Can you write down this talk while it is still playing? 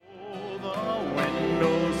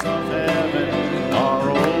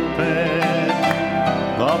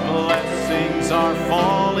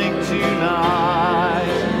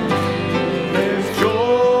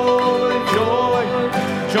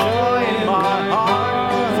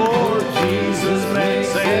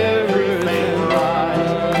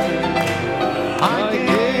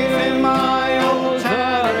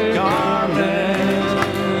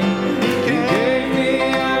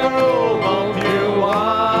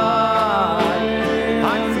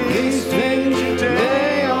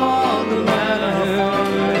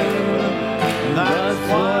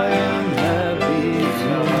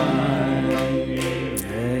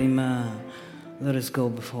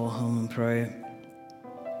pray.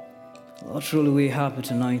 Lord, truly we're happy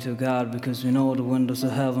tonight, O God, because we know the windows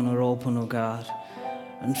of heaven are open, O God.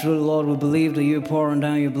 And truly, Lord, we believe that you're pouring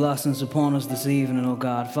down your blessings upon us this evening, O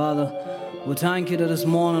God. Father, we thank you that this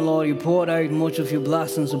morning, Lord, you poured out much of your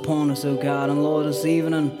blessings upon us, O God. And Lord, this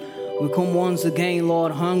evening, we come once again,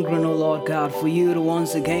 Lord, hungering, O Lord God, for you to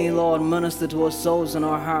once again, Lord, minister to our souls and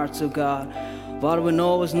our hearts, O God. Father, we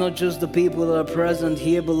know it's not just the people that are present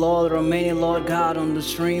here, but Lord, there are many, Lord God, on the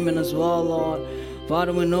streaming as well, Lord.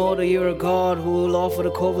 Father, we know that you're a God who, Lord, for the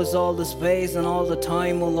covers all the space and all the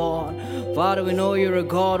time, O Lord. Father, we know you're a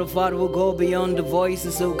God who, Father, will go beyond the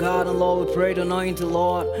voices, O God. And Lord, we pray tonight,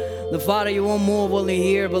 Lord, the Father, you won't move only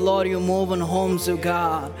here, but Lord, you're moving homes, O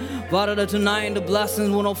God. Father, that tonight the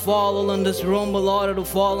blessings will not fall in this room, but Lord, it'll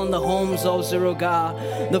fall in the homes also, O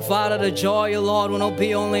God. The Father, the joy, O Lord, will not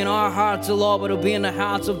be only in our hearts, O Lord, but it'll be in the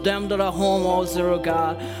hearts of them that are home also, O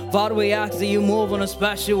God. Father, we ask that you move in a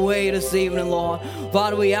special way this evening, Lord.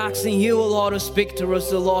 Father, we asking you, O Lord, to speak to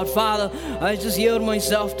us, O Lord. Father, I just yield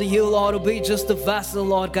myself to you, Lord, to be just a vessel,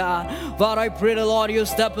 Lord God. Father, I pray the Lord, you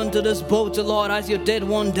step into this boat, O Lord, as you did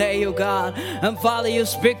one day, O God. And Father, you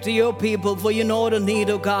speak to your people, for you know the need,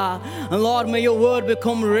 O God. And Lord, may your word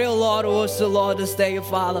become real, Lord, to us, O Lord, this day, O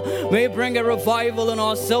Father. May you bring a revival in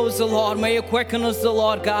our souls, O Lord. May you quicken us, O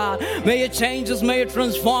Lord God. May you change us, may you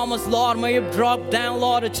transform us, Lord. May you drop down,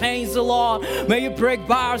 Lord, to change the Lord. May you break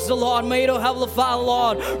bars, O Lord. May you, Heavenly Father,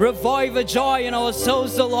 Lord, revive a joy in our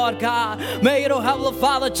souls, O Lord God. May you, Heavenly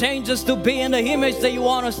Father, change us to be in the image that you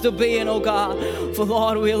want us to be in, O God. For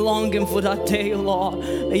Lord, we're longing for that day, O Lord,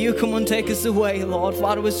 that you come and take us away, Lord.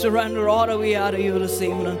 Father, we surrender all that we are to you this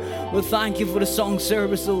evening. We thank you for the song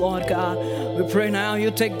service, O Lord God. We pray now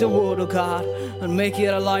you take the word, O God, and make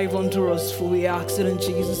it alive unto us, for we ask it in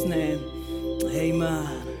Jesus' name.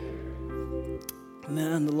 Amen.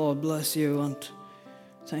 Amen. The Lord bless you, and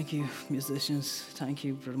thank you, musicians. Thank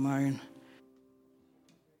you, Brother Marion.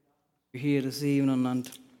 You're here this evening, and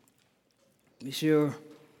be sure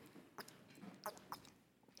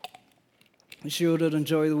did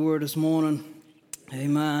enjoy the word this morning.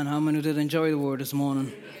 Amen. How many did enjoy the word this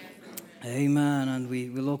morning? Amen. And we're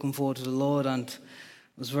looking forward to the Lord. And it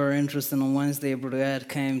was very interesting. On Wednesday, Brother Ed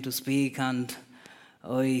came to speak, and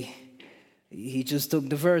he just took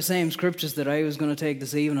the very same scriptures that I was going to take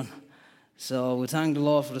this evening. So we thank the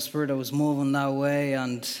Lord for the Spirit that was moving that way,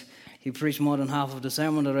 and he preached more than half of the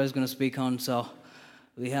sermon that I was going to speak on. So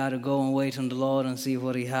we had to go and wait on the Lord and see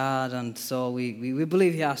what he had. And so we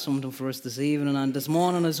believe he has something for us this evening. And this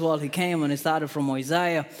morning as well, he came and he started from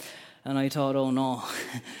Isaiah. And I thought, oh no,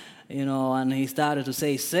 and he started to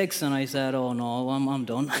say 6. And I said, oh no, I'm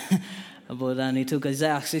done. But then he took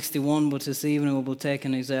Isaiah 61, but this evening we'll be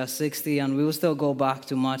taking Isaiah 60. And we will still go back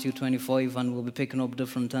to Matthew 25, and we'll be picking up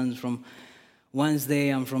different things from Wednesday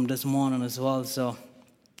and from this morning as well. So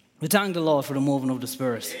we thank the Lord for the moving of the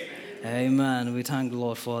Spirit. Amen. We thank the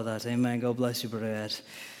Lord for that. Amen. God bless you, Brother Ed.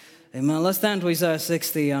 Amen. Let's stand to Isaiah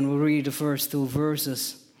 60 and we'll read the first 2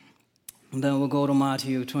 verses. And then we'll go to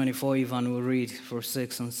Matthew 25 and we'll read verse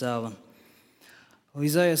 6 and 7.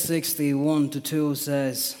 Isaiah 60, 1-2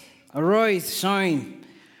 says, Arise, shine,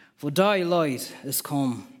 for thy light is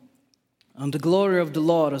come, and the glory of the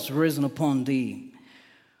Lord has risen upon thee.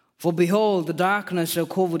 For behold, the darkness shall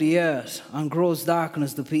cover the earth, and gross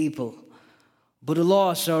darkness the people. But the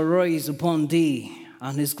Lord shall rise upon thee,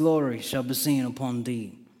 and his glory shall be seen upon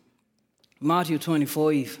thee. Matthew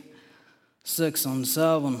 25, 6 and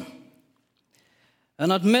 7.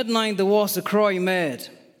 And at midnight there was a cry made,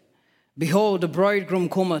 Behold, the bridegroom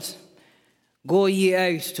cometh, go ye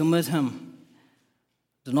out to meet him.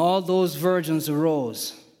 Then all those virgins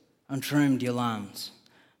arose and trimmed their lamps.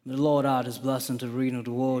 May the Lord add his blessing to the reading of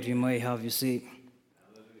the word. You may have your seat.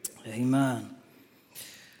 Amen.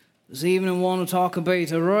 This evening I want to talk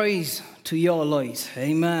about arise to your light.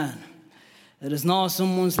 Amen. It is not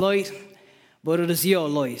someone's light, but it is your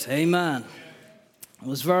light. Amen. It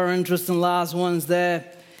was very interesting last Wednesday.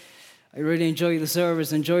 I really enjoyed the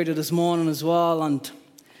service, enjoyed it this morning as well. And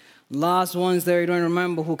last Wednesday, I don't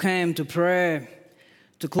remember who came to pray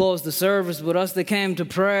to close the service, but as they came to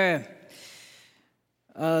pray,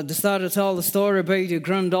 they started to tell the story about your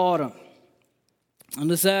granddaughter. And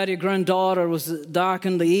they said your granddaughter was dark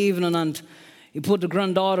in the evening, and he put the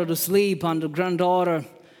granddaughter to sleep, and the granddaughter,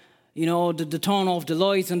 they turn off the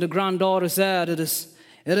lights, and the granddaughter said, It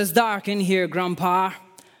is dark in here, Grandpa.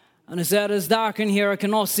 And he said, It is dark in here, I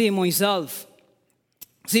cannot see myself.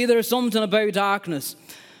 See, there's something about darkness.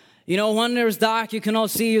 When there's dark, you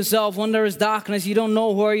cannot see yourself. When there is darkness, you don't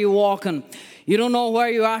know where you're walking. You don't know where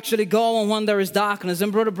you're actually going when there is darkness.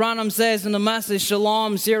 And Brother Branham says in the message,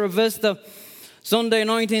 Shalom, Sierra Vista, Sunday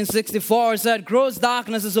 1964 said, gross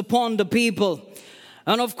darkness is upon the people.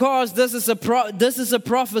 And of course, this is a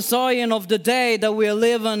prophesying of the day that we are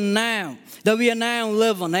living now, that we are now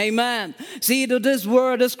living. Amen. See, this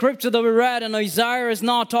word, this scripture that we read in Isaiah is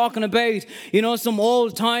not talking about, some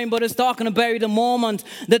old time, but it's talking about the moment,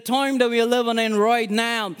 the time that we are living in right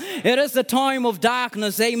now. It is a time of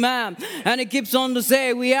darkness. Amen. And it keeps on to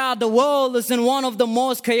say, the world is in one of the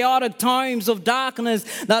most chaotic times of darkness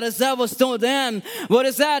that has ever stood in. But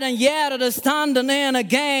it said, and yet it is standing in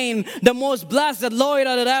again, the most blessed Lord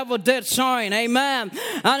that it ever did shine. Amen.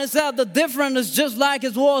 And it said the difference is just like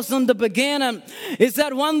it was in the beginning. It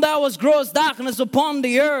said when there was gross darkness upon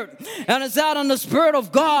the earth, and it said, and the Spirit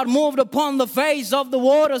of God moved upon the face of the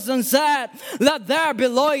waters and said, let there be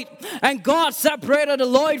light. And God separated the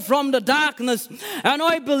light from the darkness. And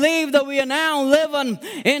I believe that we are now living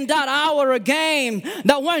in that hour again,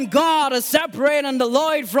 that when God is separating the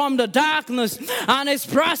light from the darkness and is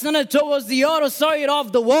pressing it towards the other side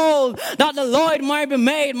of the world, that the light might be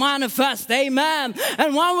made manifest. Amen.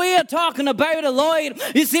 And when we are talking about a light,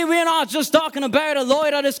 you see, we're not just talking about a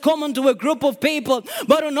light that is coming to a group of people,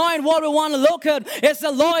 but tonight what we want to look at is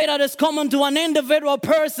a light that is coming to an individual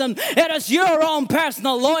person. It is your own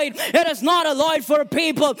personal light. It is not a light for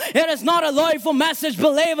people. It is not a light for message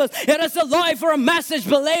believers. It is a light for a message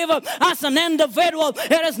believer as an individual.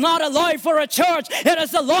 It is not a light for a church. It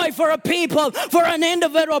is a light for a people, for an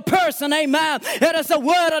individual person. Amen. It is a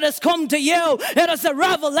word that has come to you. It is a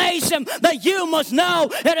revelation that you must know.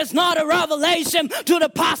 It is not a revelation to the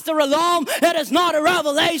pastor alone. It is not a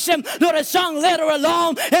revelation to the song leader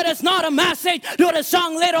alone. It is not a message to the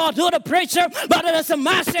song leader or to the preacher, but it is a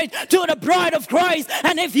message to the bride of Christ.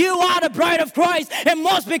 And if you are the bride of Christ, it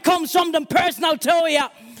must become something personal to you.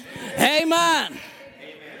 Amen.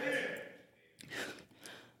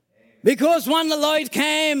 Because when the light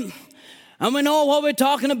came, and we know what we're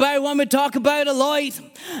talking about when we talk about a light.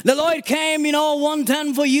 The light came, one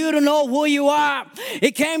time for you to know who you are.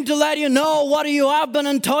 It came to let you know what you have been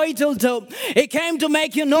entitled to. It came to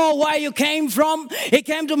make you know where you came from. It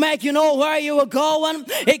came to make you know where you were going.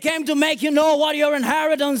 It came to make you know what your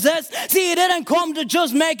inheritance is. See, it didn't come to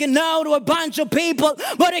just make it known to a bunch of people,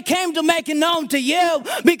 but it came to make it known to you.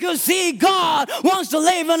 Because, see, God wants to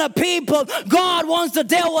live in a people. God wants to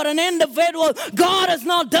deal with an individual. God is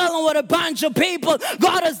not dealing with a bunch of people.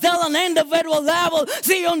 God is still on an individual level.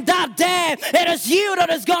 See, on that day, it is you that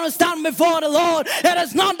is going to stand before the Lord. It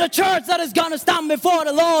is not the church that is going to stand before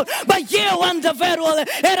the Lord, but you individually.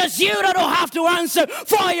 It is you that will have to answer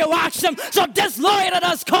for your action. So this light that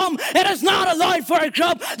has come, it is not a light for a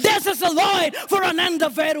group. This is a light for an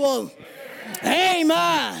individual.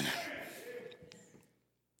 Amen.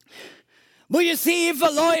 But you see, if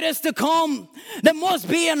a light is to come, there must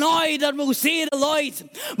be an eye that will see the light.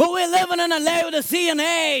 But we're living in a Laodicean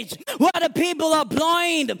age where the people are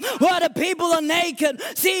blind, where the people are naked.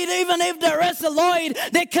 See, even if there is a light,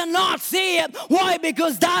 they cannot see it. Why?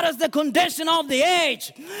 Because that is the condition of the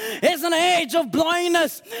age. It's an age of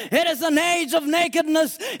blindness. It is an age of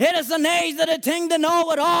nakedness. It is an age that they think they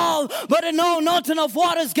know it all, but they know nothing of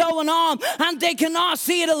what is going on, and they cannot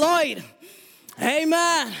see the light.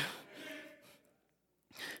 Amen.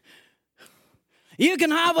 You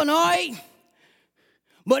can have an eye,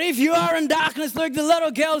 but if you are in darkness like the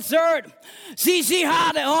little girl said, see, she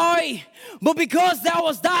had an eye, but because there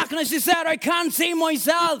was darkness, she said, I can't see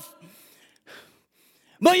myself.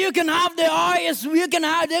 But you can have the eyes,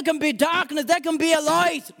 there can be darkness, there can be a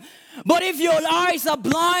light. But if your eyes are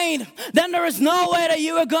blind, then there is no way that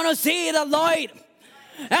you are going to see the light.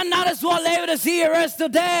 And that is what Laodicea is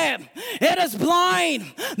today. It is blind.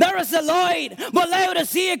 There is a light, but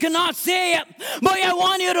Laodicea cannot see it. But I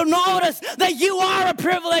want you to notice that you are a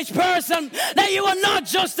privileged person, that you are not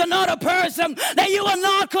just another person, that you are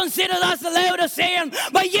not considered as a Laodicean,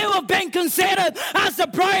 but you have been considered as the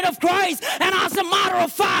bride of Christ. And as a matter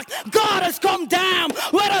of fact, God has come down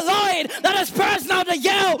with a light that is personal to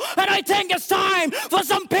you. And I think it's time for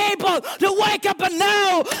some people to wake up and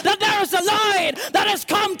know that there is a light that has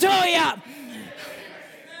come to you.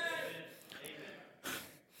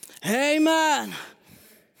 Amen.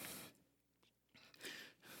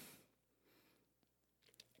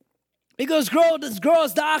 Because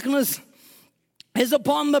gross darkness is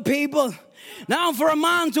upon the people. Now for a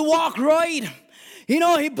man to walk right,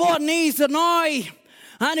 he both needs an eye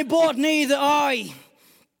and he both needs an eye.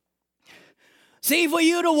 See, for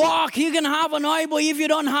you to walk, you can have an eye, but if you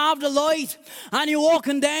don't have the light and you're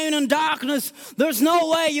walking down in darkness, there's no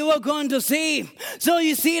way you are going to see. So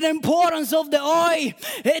you see the importance of the eye.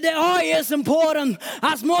 The eye is important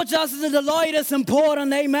as much as the light is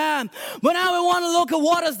important, amen. But now we want to look at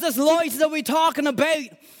what is this light that we're talking about.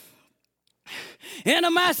 In the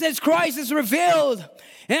message, Christ is revealed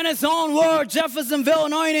in his own word, Jeffersonville,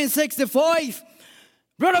 1965.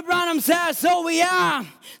 Brother Branham says, so we are.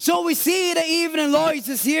 So we see the evening light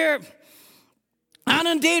is here. And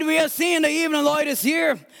indeed we are seeing the evening light is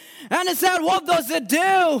here. And it said, what does it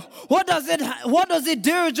do? What does it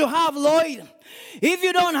do to have light? If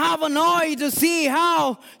you don't have an eye to see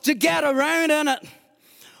how to get around in it.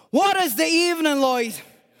 What is the evening light?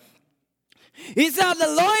 He said the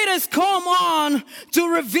light has come on to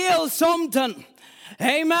reveal something.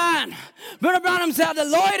 Amen. Brother Branham said the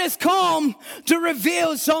light has come to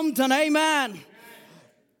reveal something. Amen.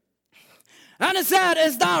 And it said,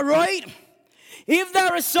 is that right? If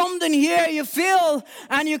there is something here you feel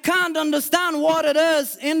and you can't understand what it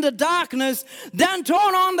is in the darkness, then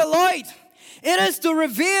turn on the light. It is to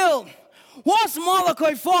reveal. What's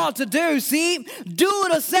Malachi 4 to do? See, do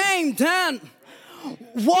the same thing.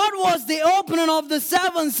 What was the opening of the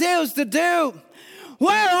seven seals to do?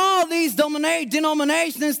 Where all these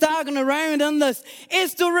denominations talking around in this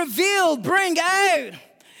is to reveal, bring out.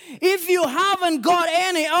 If you haven't got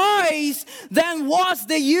any eyes, then what is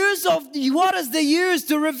the use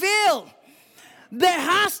to reveal? There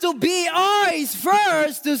has to be eyes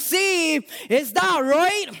first to see. Is that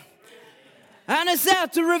right? And it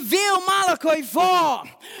said to reveal Malachi 4,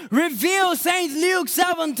 reveal St. Luke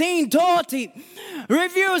 17:30,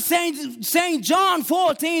 reveal St. John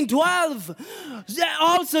 14:12,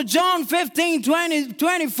 also John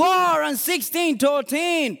 15:24 and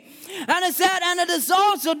 16:13. And it said, and it is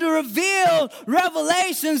also to reveal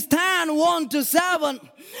Revelations 10:1-7.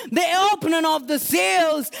 The opening of the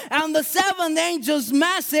seals and the seventh angel's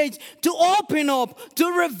message to open up, to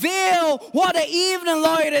reveal what the evening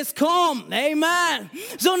light has come. Amen.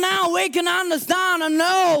 So now we can understand and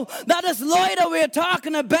know that this light that we're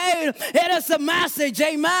talking about, it is a message.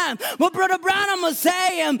 Amen. But Brother Branham was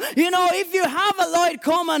saying, if you have a light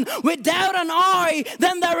coming without an eye,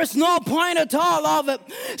 then there is no point at all of it.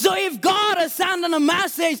 So if God is sending a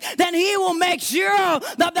message, then he will make sure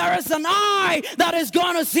that there is an eye that is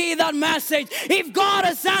going to see that message. If God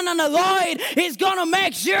is sending a light, he's going to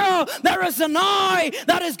make sure there is an eye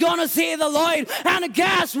that is going to see the light. And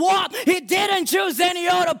guess what? He didn't choose any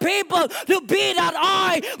other people to be that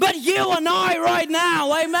eye, but you and I right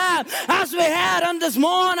now. Amen. As we had on this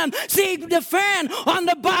morning, see the fin on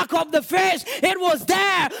the back of the fish, it was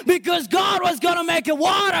there because God was going to make it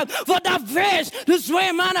water for that fish to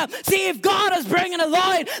swim in it. See, if God is bringing a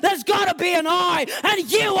light, there's got to be an eye,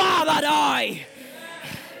 and you are that eye.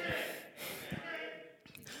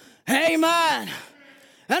 Amen.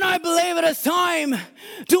 And I believe it is time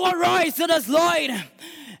to arise to this light.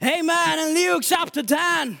 Amen. In Luke chapter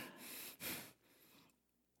 10,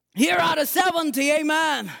 here are the 70,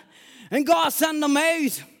 amen. And God sent them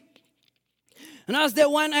out. And as they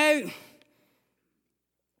went out,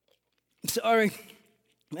 sorry,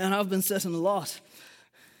 man, I've been sitting a lot.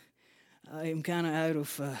 I am kind of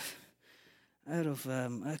out of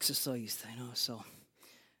exercise, so.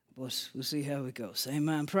 But we'll see how it goes.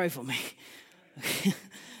 Amen. Pray for me.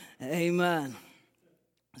 Amen.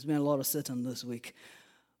 There's been a lot of sitting this week.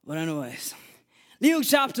 But anyways, Luke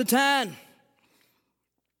chapter 10,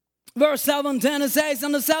 verse 17, it says,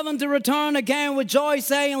 and the seventh returned again with joy,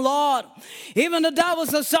 saying, Lord, even the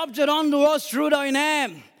devils are subject unto us through thy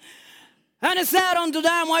name. And he said unto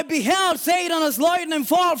them, I beheld Satan as lightning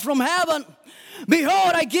fall from heaven.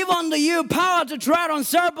 Behold, I give unto you power to tread on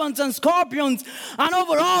serpents and scorpions, and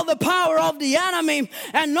over all the power of the enemy,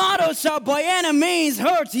 and naught shall by any means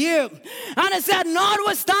hurt you. And it said,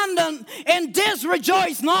 notwithstanding, in this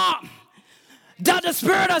rejoice not, that the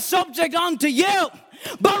Spirit is subject unto you,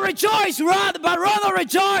 but rather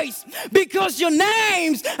rejoice, because your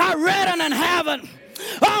names are written in heaven.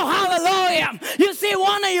 Oh, hallelujah. You see,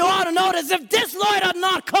 one thing you ought to notice, if this light had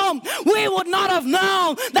not come, we would not have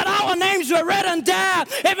known that our names were written there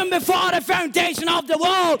even before the foundation of the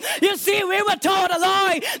world. You see, we were told a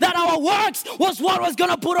lie that our works was what was going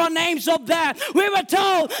to put our names up there. We were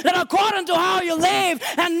told that according to how you live,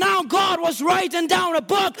 and now God was writing down a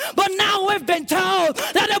book, but now we've been told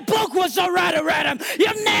that the book was already written.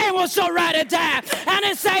 Your name was already there. And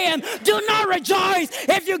it's saying, do not rejoice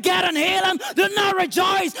if you get an healing. Do not rejoice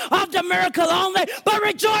of the miracle only, but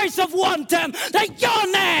rejoice of one thing, that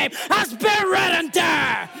your name has been written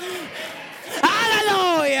there.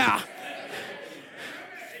 Hallelujah.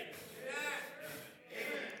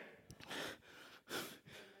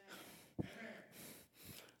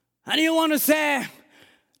 And you want to say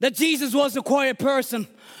that Jesus was a quiet person.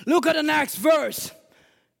 Look at the next verse.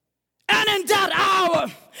 And in that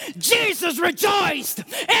hour, Jesus rejoiced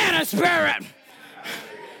in his spirit.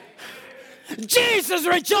 Jesus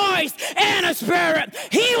rejoiced in his spirit.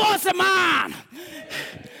 He was a man.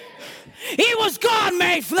 He was God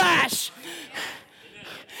made flesh.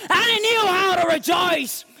 And he knew how to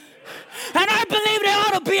rejoice. And I believe there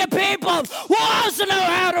ought to be a people who also know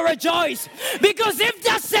how to rejoice. Because if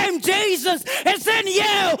that same Jesus is in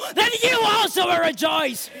you, then you also will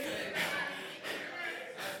rejoice.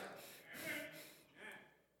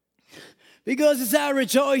 Because it's our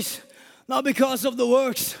rejoice, not because of the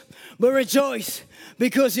works, but rejoice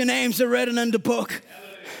because your names are written in the book.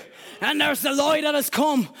 And there's the light that has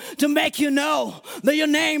come to make you know that your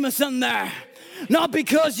name is in there. Not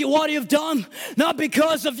because of what you've done, not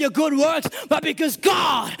because of your good works, but because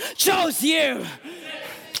God chose you.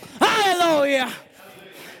 Hallelujah.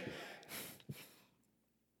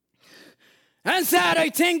 And said, I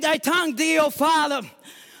thank thee, O Father,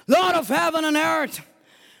 Lord of heaven and earth,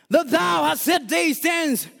 that thou hast hid these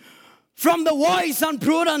things from the wise and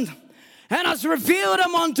prudent, and hast revealed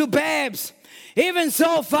them unto babes. Even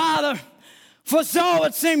so, Father, for so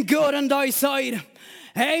it seemed good in thy sight.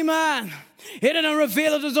 Amen. He didn't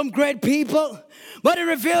reveal it to some great people, but he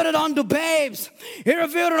revealed it unto babes. He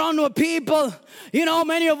revealed it unto a people. You know,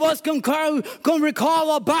 many of us can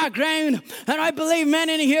recall our background, and I believe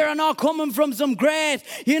many in here are not coming from some great,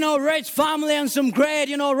 rich family and some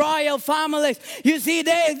great, royal families. You see,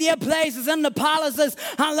 they're places in the palaces,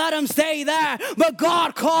 and let them stay there. But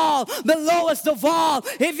God called the lowest of all.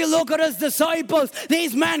 If you look at his disciples,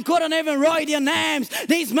 these men couldn't even write their names.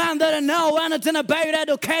 These men didn't know anything about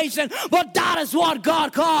education, but that is what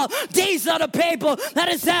God called. These are the people that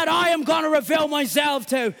he said, I am going to reveal myself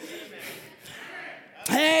to.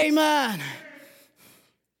 Amen.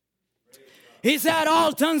 He said,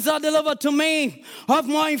 all things are delivered to me of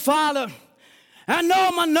my Father. And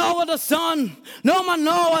no man knoweth the Son. No man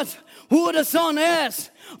knoweth who the Son is,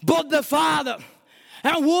 but the Father.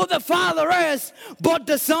 And who the Father is, but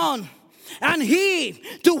the Son. And he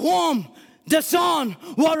to whom the Son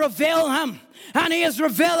will reveal him. And he has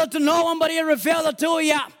revealed it to no one, but he revealed it to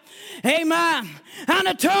you. Amen.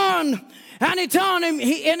 And he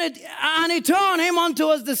turned him unto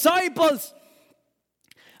his disciples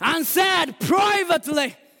and said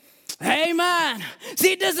privately, amen.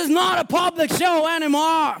 See, this is not a public show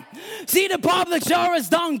anymore. See, the public show is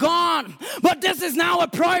done gone. But this is now a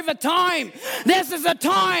private time. This is a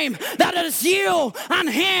time that it is you and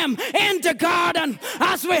him in the garden.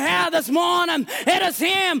 As we had this morning, it is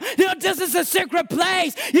him. This is a secret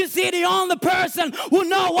place. You see, the only person who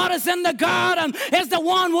knows what is in the garden is the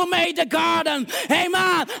one who made the garden.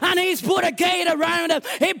 Amen. And he's put a gate around it.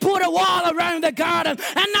 He put a wall around the garden.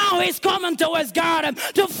 And now he's coming to his garden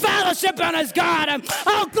to fellowship in his garden.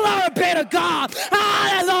 Oh, glory be to God.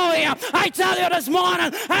 Hallelujah. I tell you this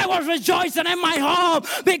morning, I was rejoicing in my home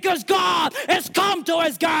because God has come to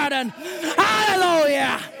his garden.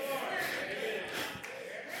 Hallelujah.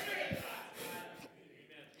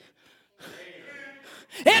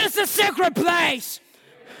 It is a secret place.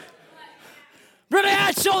 Brother,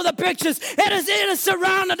 I show the pictures. It is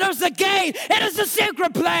surrounded. There's a gate. It is a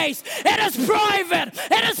secret place. It is private.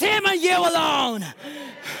 It is him and you alone.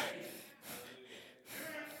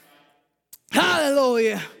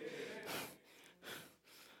 Hallelujah.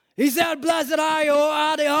 He said, blessed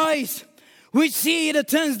are the eyes which see the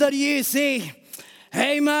things that you see.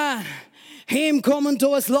 Amen. Him coming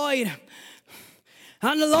to his light.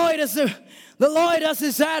 And the light, as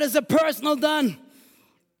he said, is a personal thing.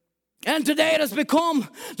 And today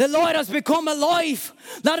the light has become a life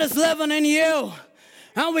that is living in you.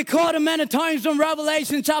 And we quote it many times from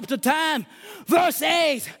Revelation chapter 10, verse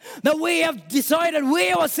 8, that we have decided,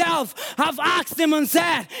 we ourselves have asked him and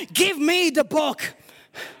said, give me the book.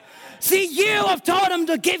 See, you have told him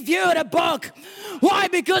to give you the book. Why?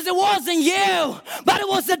 Because it wasn't you, but it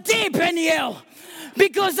was the deep in you.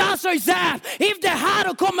 Because as I said, if there had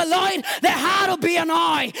to come a light, there had to be an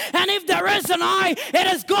eye. And if there is an eye,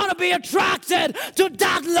 it is going to be attracted to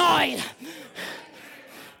that light.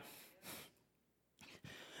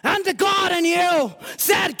 And the God in you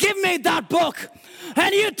said, give me that book.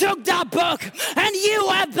 And you took that book, and you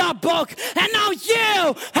had that book, and now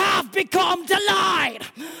you have become the light.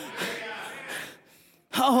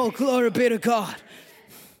 Oh, glory be to God.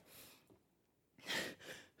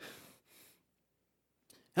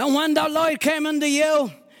 And when that light came into you,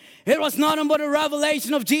 it was nothing but a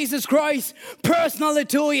revelation of Jesus Christ personally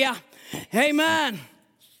to you. Amen.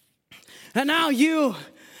 And now you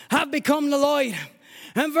have become the light.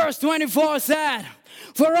 And verse 24 said,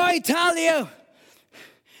 For I tell you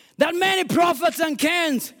that many prophets and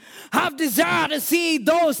kings have desired to see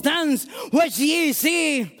those things which ye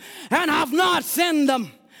see, and have not seen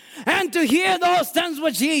them, and to hear those things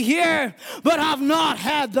which ye hear, but have not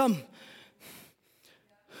heard them.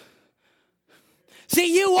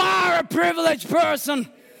 See, you are a privileged person.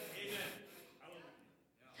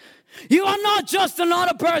 You are not just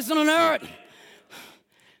another person on earth.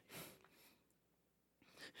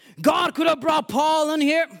 God could have brought Paul in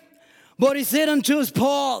here, but he didn't choose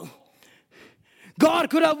Paul. God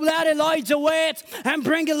could have let Elijah wait and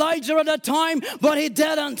bring Elijah at that time, but he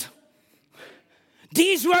didn't.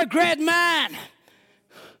 These were great men.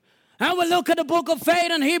 And we look at the book of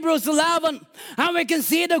faith in Hebrews 11, and we can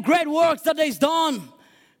see the great works that they've done.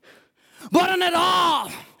 But in it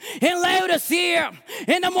all, in Laodicea,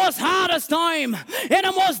 in the most hardest time, in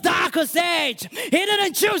the most darkest age, he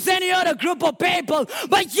didn't choose any other group of people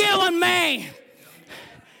but you and me.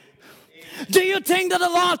 Do you think that the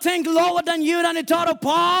Lord thinks lower than you than he thought of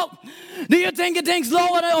Paul? Do you think he thinks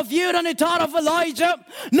lower of you than he thought of Elijah?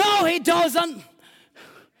 No, he doesn't.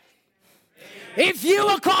 If you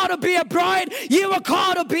were called to be a bride, you were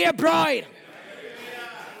called to be a bride.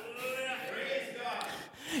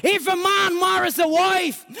 If a man marries a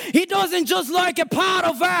wife, he doesn't just like a part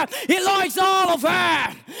of her, he likes all of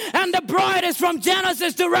her. And the bride is from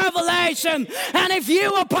Genesis to Revelation. And if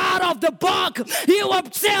you were part of the book, you were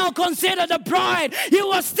still considered the bride. You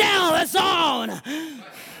were still his own.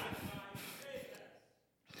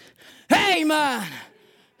 Amen.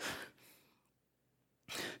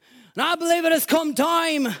 And I believe it has come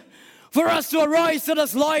time for us to arise to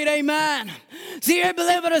this light, amen. See, I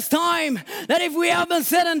believe it is time that if we have been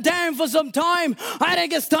sitting down for some time, I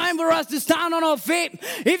think it's time for us to stand on our feet.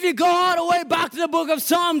 If you go all the way back to the book of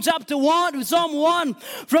Psalm chapter 1, Psalm 1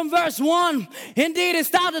 from verse 1, indeed it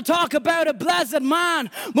started to talk about a blessed man.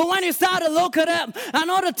 But when you start to look at it,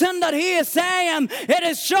 another thing that he is saying, it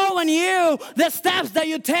is showing you the steps that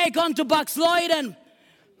you take onto backsliding.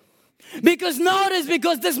 Because notice,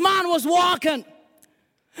 because this man was walking,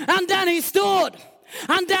 and then he stood,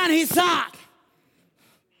 and then he sat.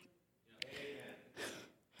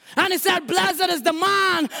 And he said, blessed is the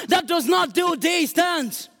man that does not do these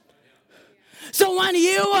things. So when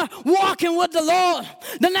you are walking with the Lord,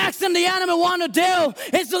 the next thing the enemy want to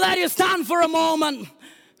do is to let you stand for a moment.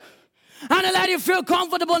 And to let you feel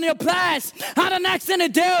comfortable in your place. And the next thing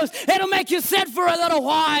it does, it'll make you sit for a little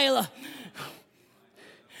while.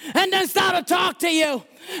 And then start to talk to you.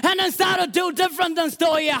 And then start to do different things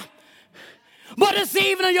to you. But this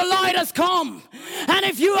evening your light has come. And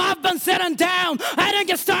if you have been sitting down, I think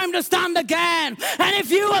it's time to stand again. And if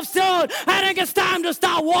you have stood, I think it's time to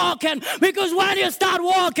start walking. Because when you start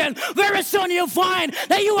walking, very soon you'll find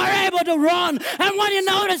that you are able to run. And when you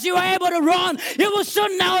notice you are able to run, you will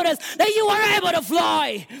soon notice that you are able to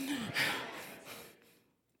fly.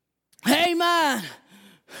 Amen.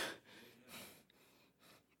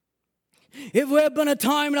 If we've been a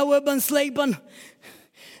time that we've been sleeping,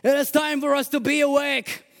 it is time for us to be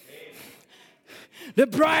awake. The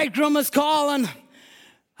bridegroom is calling.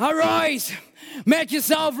 Arise, make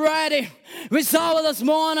yourself ready. We saw it this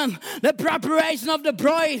morning, the preparation of the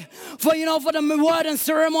bride for the wedding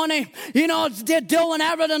ceremony. They're doing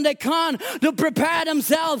everything they can to prepare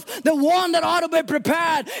themselves. The one that ought to be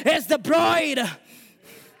prepared is the bride.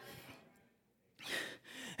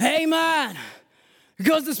 Amen.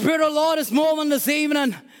 Because the Spirit of the Lord is moving this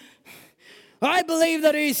evening. I believe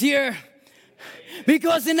that He's here.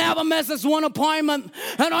 Because He never misses one appointment.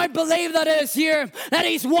 And I believe that He's here. That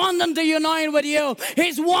He's wanting to unite with you.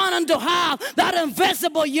 He's wanting to have that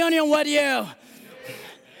invisible union with you.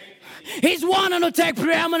 He's wanting to take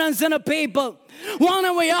preeminence in the people. One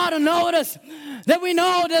thing we ought to notice, that we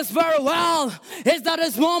know this very well, is that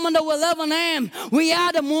this moment that we're living in, we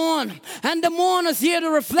are the moon. And the moon is here to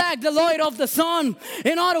reflect the light of the sun.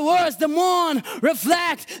 In other words, the moon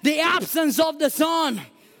reflects the absence of the sun.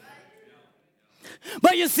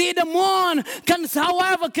 But you see, the moon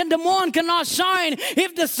cannot shine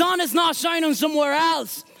if the sun is not shining somewhere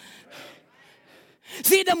else.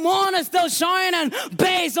 See, the moon is still shining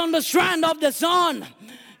based on the strength of the sun.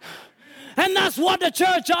 And that's what the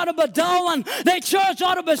church ought to be doing. The church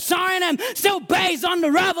ought to be shining still based on the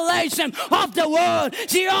revelation of the word.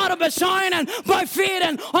 She ought to be shining by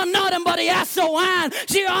feeding on nothing but the S-O-N.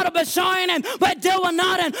 She ought to be shining by doing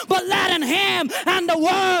nothing but letting Him and the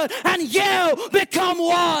word and you become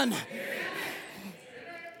one.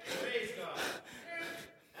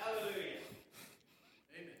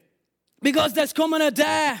 Because there's coming a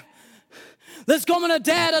day. There's coming a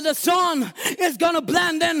day that the sun is going to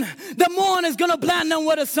blend in. The moon is going to blend in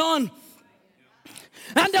with the sun.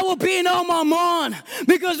 And there will be no more mourn,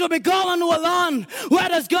 because we'll be going to a land where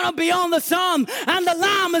there's going to be only the sun, and the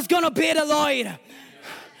Lamb is going to be the light.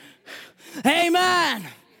 Amen.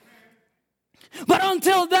 But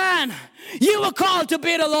until then, you were called to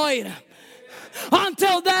be the light.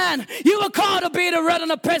 Until then, you were called to be the written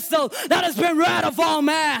epistle that has been read of all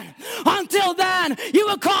men. Until then, you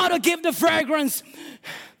were called to give the fragrance.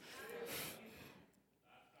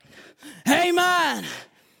 Amen.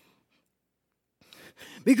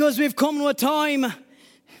 Because we've come to a time that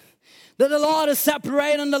the Lord is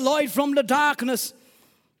separating the light from the darkness.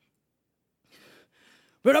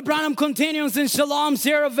 Brother Branham continues in Shalom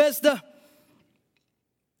Sierra Vista.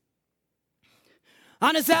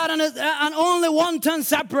 And it said, and only one thing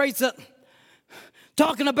separates it.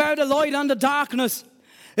 Talking about the light and the darkness.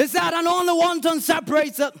 It said, and only one thing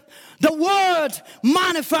separates it. The Word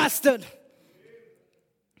manifested.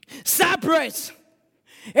 Separates.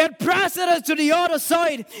 It presses it to the other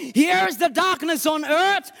side. Here's the darkness on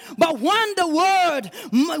earth. But when the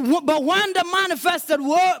manifested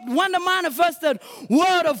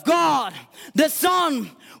word of God, the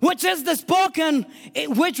Son, which was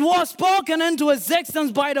spoken into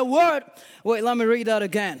existence by the Word. Wait, let me read that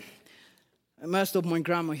again. I messed up my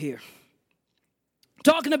grammar here.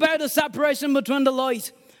 Talking about the separation between the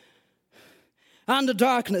light and the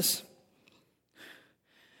darkness.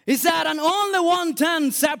 He said, and only one thing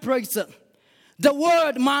separates it. The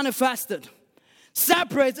Word manifested.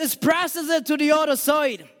 Separates, it presses it to the other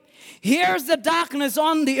side. Here's the darkness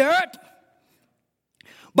on the earth.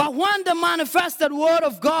 But when the manifested Word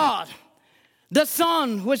of God, the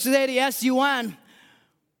Son, which is the S-U-N,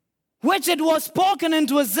 which it was spoken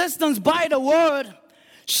into existence by the Word,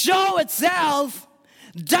 show itself,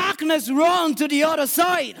 darkness run to the other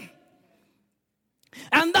side.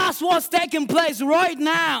 And that's what's taking place right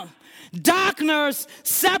now. Darkness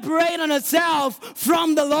separating itself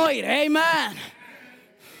from the light. Amen.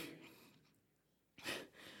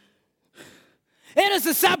 It is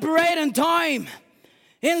a separating time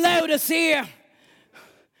in Laodicea.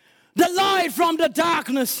 The light from the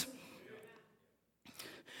darkness.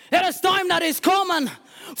 It is time that is coming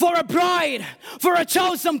for a bride, for a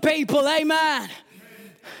chosen people. Amen.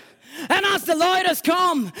 And as the light has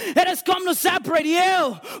come, it has come to separate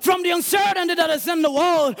you from the uncertainty that is in the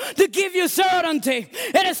world, to give you certainty.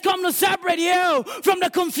 It has come to separate you from the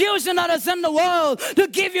confusion that is in the world, to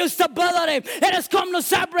give you stability. It has come to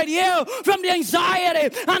separate you from the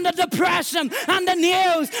anxiety and the depression and the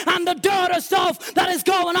news and the dirty stuff that is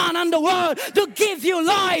going on in the world, to give you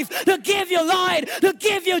life, to give you light, to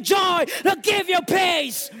give you joy, to give you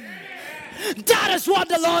peace. That is what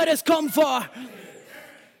the Lord has come for.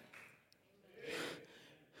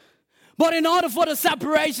 But in order for the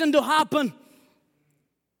separation to happen,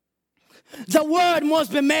 the Word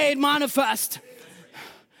must be made manifest.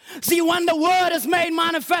 See, when the Word is made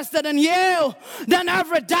manifested in you, then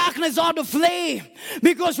every darkness ought to flee.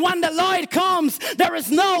 Because when the light comes, there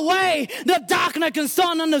is no way the darkness can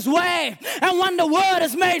stand in His way. And when the Word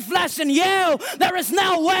is made flesh in you, there is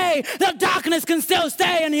no way the darkness can still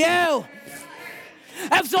stay in you.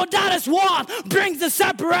 And so that is what brings the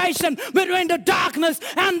separation between the darkness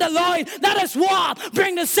and the light. That is what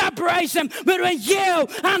brings the separation between you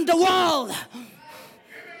and the world.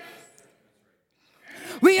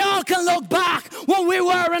 We all can look back when we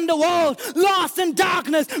were in the world, lost in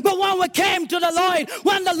darkness. But when we came to the light,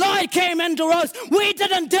 when the light came into us, we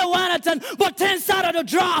didn't do anything, but things started to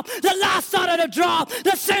drop. The lust started to drop.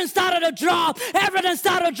 The sin started to drop. Everything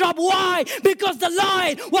started to drop. Why? Because the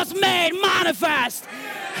light was made manifest.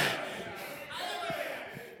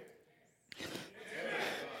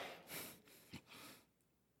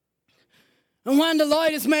 And when the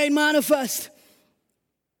light is made manifest,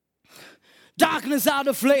 darkness out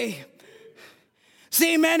to flee.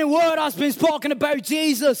 See, many words has been spoken about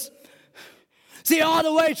Jesus. See, all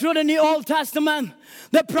the way through the New Old Testament,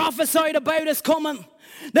 they prophesied about His coming.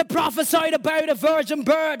 They prophesied about a virgin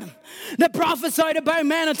birth. They prophesied about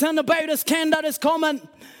anything about His king that is coming.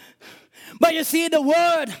 But you see, the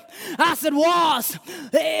word, as it was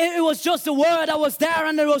just a word that was there,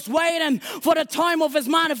 and it was waiting for the time of His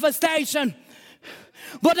manifestation.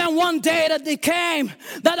 But then one day that it came,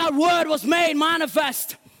 that word was made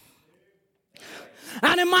manifest.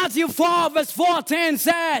 And in Matthew 4 verse 14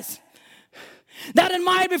 says, that it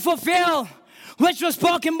might be fulfilled, which was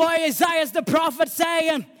spoken by Isaiah the prophet,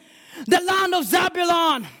 saying, the land of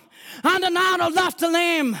Zebulun and the land of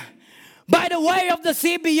Naphtali, by the way of the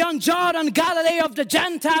sea beyond Jordan, Galilee of the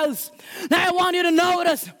Gentiles. Now I want you to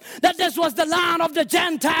notice that this was the land of the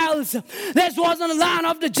Gentiles. This wasn't the land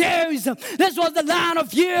of the Jews. This was the land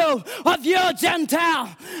of you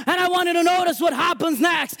Gentile. And I want you to notice what happens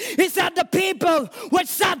next. He said the people which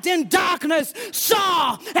sat in darkness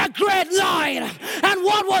saw a great light. And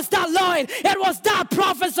what was that light? It was that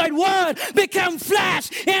prophesied word became flesh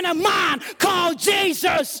in a man called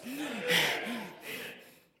Jesus.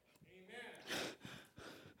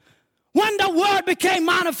 When the word became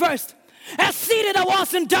manifest, a city that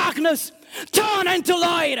was in darkness turned into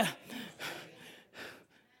light.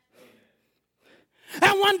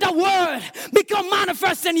 And when the word becomes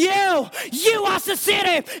manifest in you as a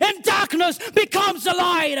city in darkness becomes a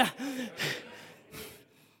light.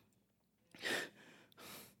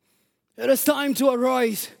 It is time to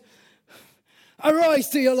arise. Arise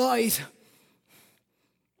to your light.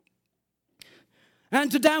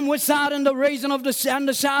 And to them which sat in the region of the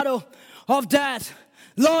shadow of death,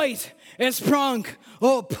 light is sprung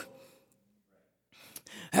up.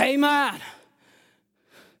 Amen.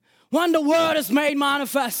 When the word is made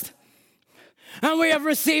manifest, and we have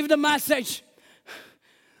received the message,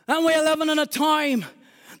 and we are living in a time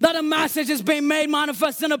that the message is being made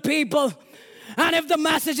manifest in the people. And if the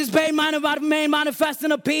message is being made manifest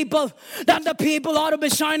in the people, then the people ought to be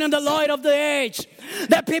shining the light of the age.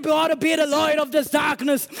 The people ought to be the light of this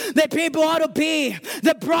darkness. The people ought to be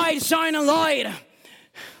the bright shining light.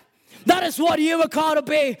 That is what you are called to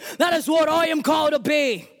be. That is what I am called to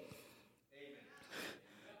be.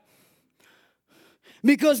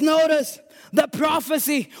 Because notice, the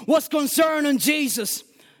prophecy was concerning Jesus.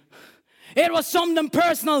 It was something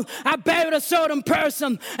personal about a certain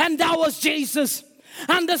person, and that was Jesus.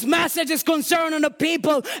 And this message is concerning the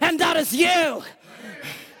people, and that is you. Amen.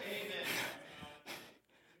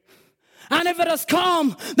 And if it has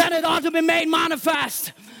come, then it ought to be made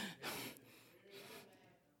manifest.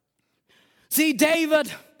 See, David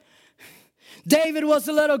was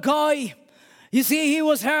a little guy. You see, he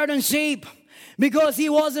was herding sheep because he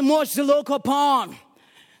wasn't much to look upon.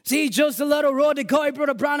 See, just a little ruddy guy,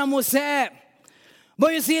 Brother Branham was saying.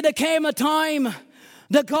 But you see, there came a time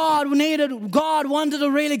that God wanted to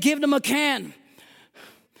really give them a king.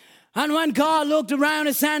 And when God looked around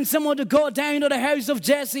and sent someone to go down to the house of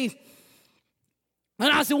Jesse,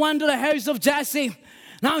 and as he went to the house of Jesse,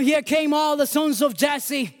 now here came all the sons of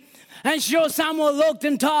Jesse. And sure, Samuel looked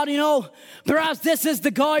and thought, perhaps this is the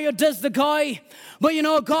guy or this is the guy. But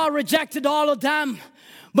God rejected all of them.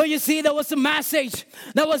 But you see, there was a message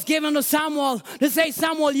that was given to Samuel to say,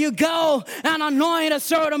 Samuel, you go and anoint a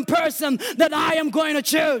certain person that I am going to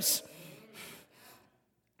choose.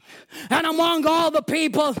 And among all the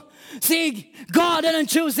people, see, God didn't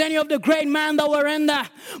choose any of the great men that were in there,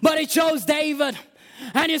 but he chose David.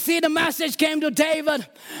 And you see, the message came to David.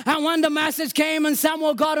 And when the message came and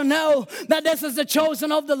Samuel got to know that this is the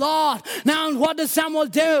chosen of the Lord. Now, what did Samuel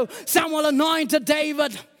do? Samuel anointed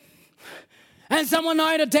David. And someone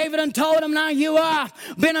anointed David and told him, now you are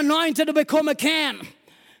been anointed to become a king.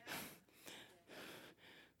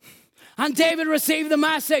 And David received the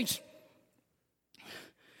message.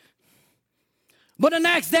 But the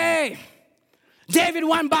next day, David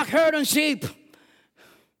went back herding sheep.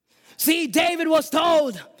 See, David was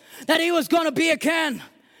told that he was going to be a king.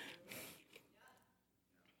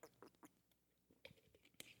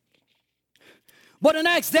 But the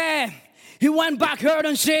next day, he went back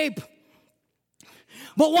herding sheep.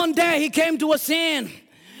 But one day he came to a scene.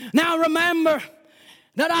 Now remember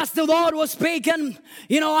that as the Lord was speaking,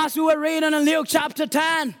 as we were reading in Luke chapter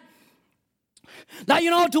 10, that,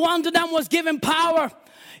 to unto them was given power.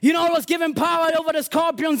 It was given power over the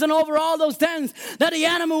scorpions and over all those things, that the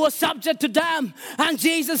enemy was subject to them. And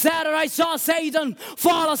Jesus said, I saw Satan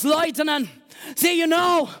fall as lightning. See,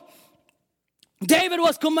 David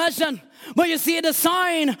was commissioned. But you see, the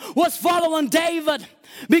sign was following David.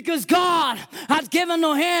 Because God had given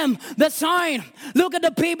to him the sign. Look at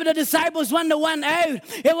the people, the disciples, when they went out.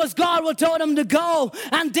 It was God who told them to go.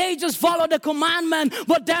 And they just followed the commandment.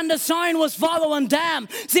 But then the sign was following them.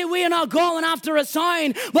 See, we are not going after a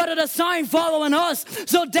sign, but a sign following us.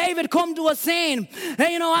 So David come to a scene.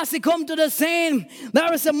 And as he come to the scene,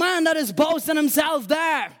 there is a man that is boasting himself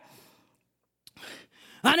there.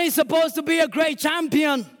 And he's supposed to be a great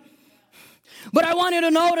champion. But I want you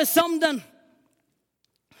to notice something.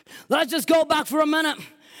 Let's just go back for a minute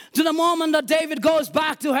to the moment that David goes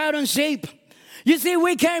back to herding sheep. You see,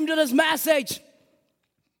 we came to this message.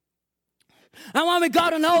 And when we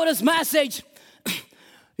got to know this message,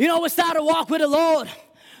 we started to walk with the Lord.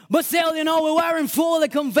 But still, we weren't fully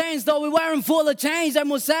convinced, or we weren't fully changed, I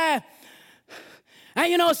must say.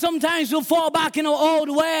 And sometimes we'll fall back in our old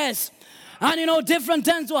ways. And different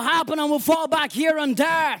things will happen and we'll fall back here and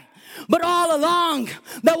there. But all along,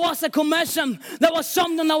 there was a commission. There was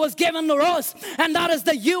something that was given to us. And that is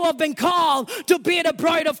that you have been called to be the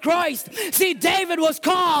bride of Christ. See, David was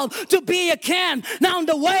called to be a king. Now,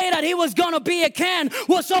 the way that he was going to be a king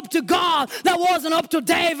was up to God. That wasn't up to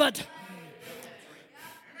David.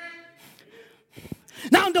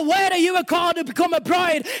 Now, the way that you were called to become a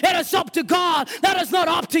bride, it is up to God. That is not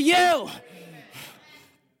up to you.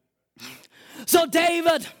 So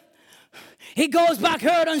David, he goes back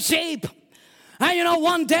herding sheep. And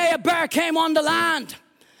one day a bear came on the land.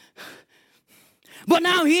 But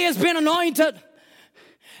now he has been anointed.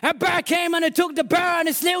 A bear came and he took the bear and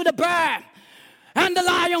he slew the bear. And the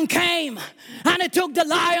lion came and he took the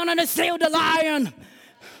lion and he slew the lion.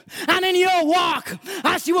 And in your walk,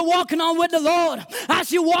 as you were walking on with the Lord,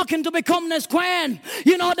 as you're walking to become this queen,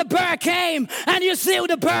 the bear came and you slew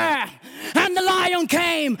the bear. And the lion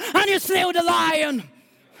came and you slew the lion.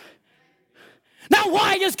 Now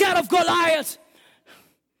why are you scared of Goliath?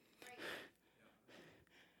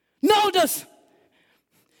 Notice,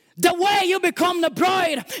 the way you become the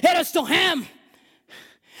bride, it is to him.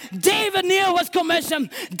 David knew his commission.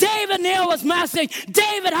 David knew his message.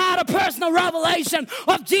 David had a personal revelation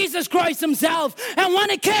of Jesus Christ himself. And when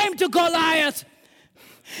it came to Goliath,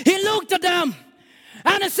 he looked at them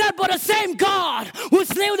and he said, but the same God who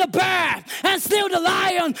slew the bear and slew the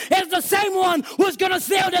lion is the same one who's going to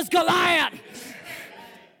slew this Goliath.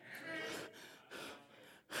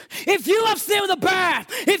 If you have slew the bear,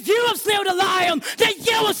 if you have slew the lion, then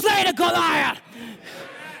you will slay the Goliath.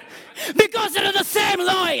 Because it is the same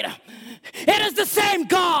Lord. It is the same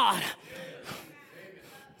God.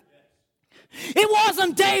 It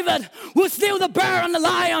wasn't David who slew the bear and the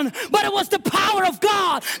lion, but it was the power of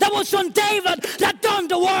God that was on David that done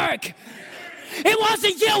the work. It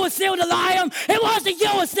wasn't you who slew the lion. It wasn't you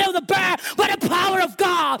who slew the bear, but the power of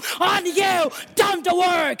God on you done the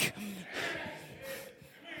work.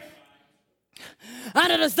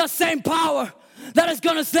 And it is the same power that is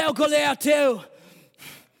going to slay Goliath too.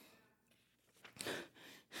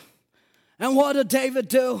 And what did David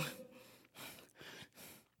do?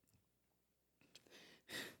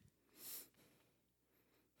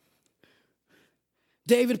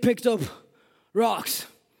 David picked up rocks.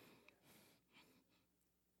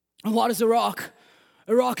 And what is a rock?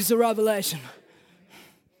 A rock is a revelation.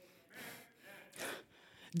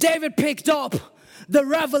 David picked up the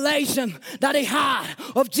revelation that he had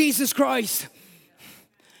of Jesus Christ.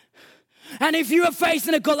 And if you are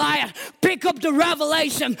facing a Goliath, pick up the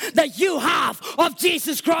revelation that you have of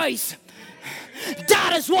Jesus Christ.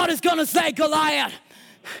 That is what is going to slay Goliath.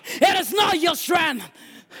 It is not your strength.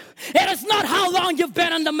 It is not how long you've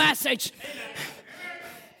been in the message.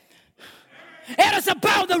 It is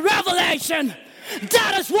about the revelation.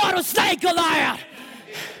 That is what will slay Goliath.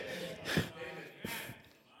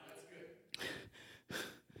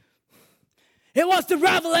 It was the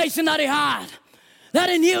revelation that he had. That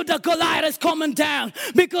he knew that Goliath is coming down.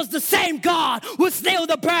 Because the same God who slew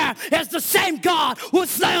the bear is the same God who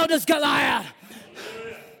slew this Goliath.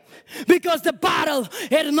 Because the battle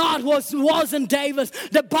wasn't David's.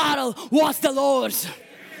 The battle was the Lord's.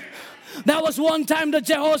 There was one time that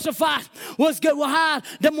Jehoshaphat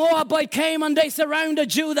the Moabite came and they surrounded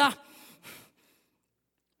Judah.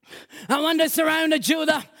 And when they surrounded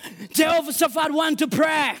Judah, Jehoshaphat went to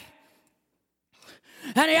pray.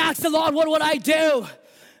 And he asked the Lord, what would I do?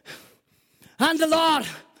 And the Lord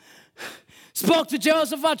spoke to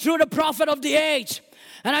Jehoshaphat through the prophet of the age.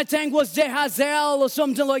 And I think it was Jehaziel or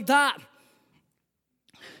something like that.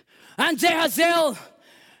 And Jehaziel,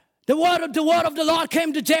 the word of the Lord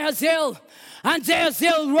came to Jehaziel. And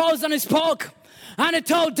Jehaziel rose and he spoke. And he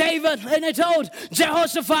told David, and he told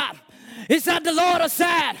Jehoshaphat, he said, the Lord has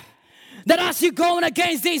said that as you're going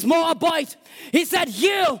against these Moabites, he said,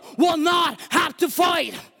 you will not have to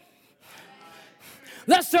fight.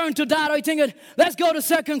 Let's turn to that. Let's go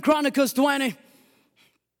to 2 Chronicles 20.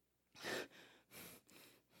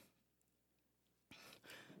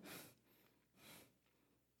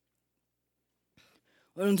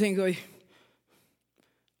 I don't think I...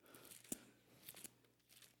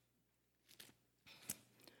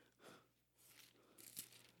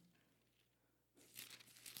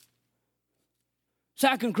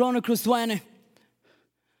 Second Chronicles 20.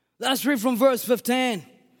 Let's read from verse 15.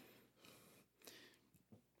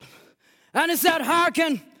 And he said,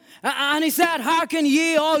 hearken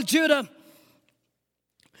ye all Judah,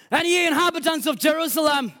 and ye inhabitants of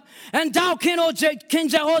Jerusalem, And thou, King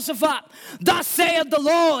Jehoshaphat, thus saith the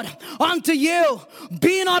Lord unto you,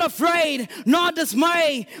 be not afraid, nor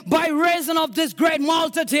dismayed by reason of this great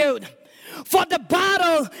multitude. For the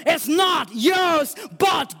battle is not yours,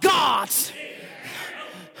 but God's.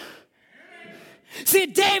 See,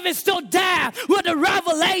 David stood there with the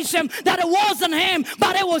revelation that it wasn't him,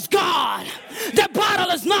 but it was God. The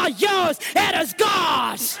battle is not yours, it is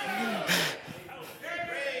God's.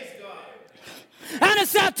 And it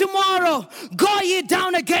said, tomorrow, go ye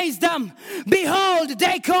down against them. Behold,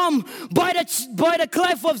 they come by the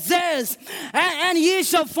cliff of Ziz, and ye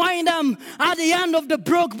shall find them at the end of the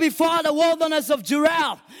brook before the wilderness of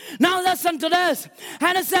Jeruel. Now listen to this.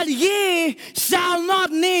 And it said, ye shall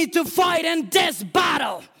not need to fight in this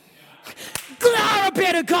battle. Glory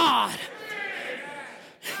be to God.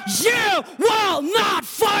 You will not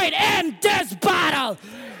fight in this battle.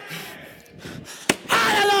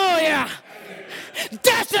 Hallelujah.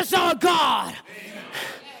 This is our God.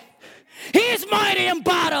 He's mighty in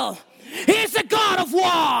battle. He's a God of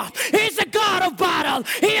war. He's a God of battle.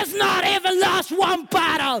 He has not even lost one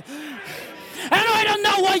battle. And I don't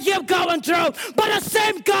know what you're going through, but the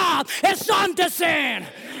same God is on the scene.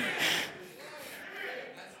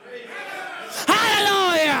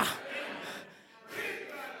 Hallelujah.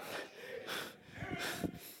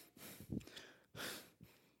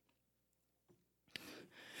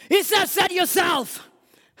 He says, set yourself.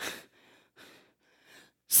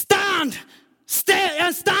 Stand still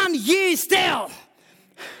and stand ye still.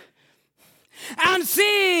 And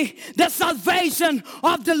see the salvation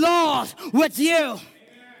of the Lord with you.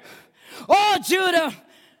 O Judah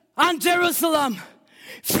and Jerusalem,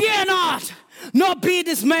 fear not, nor be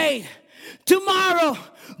dismayed. Tomorrow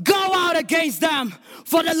go out against them,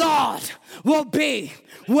 for the Lord will be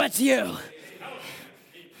with you.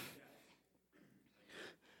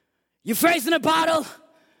 You're facing a battle?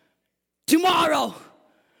 Tomorrow,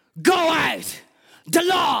 go out. The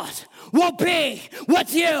Lord will be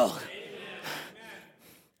with you.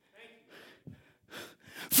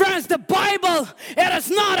 Friends, the Bible, it is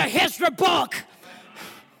not a history book.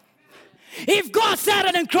 If God said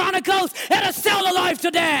it in Chronicles, it is still alive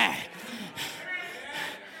today.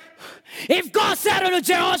 If God said it to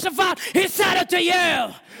Jehoshaphat, he said it to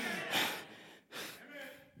you.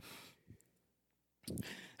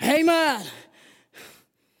 Amen.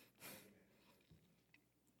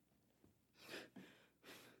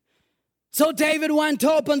 So David went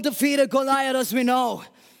up and defeated Goliath, as we know,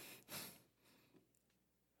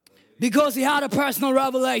 because he had a personal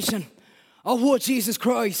revelation of who Jesus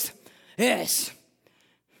Christ is.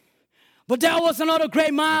 But there was another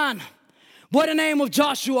great man by the name of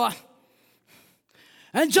Joshua.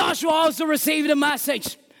 And Joshua also received a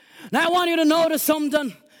message. Now I want you to notice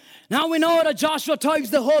something. Now we know that Joshua types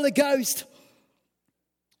the Holy Ghost.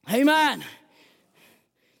 Amen.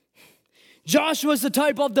 Joshua is the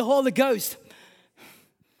type of the Holy Ghost.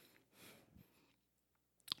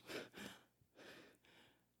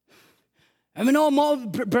 And we know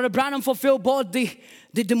Brother Branham fulfilled both the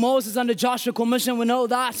Moses and the Joshua commission. We know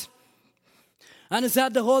that. And it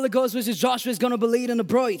said the Holy Ghost, which is Joshua, is going to be leading the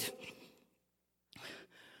bride.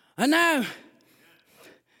 And now,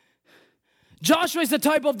 Joshua is the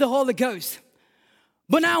type of the Holy Ghost.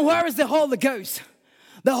 But now where is the Holy Ghost?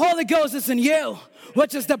 The Holy Ghost is in you,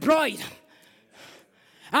 which is the bride.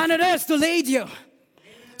 And it is to lead you.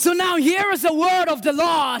 So now here is the word of the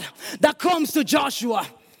Lord that comes to Joshua.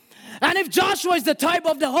 And if Joshua is the type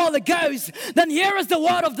of the Holy Ghost, then here is the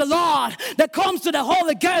word of the Lord that comes to the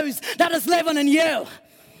Holy Ghost that is living in you.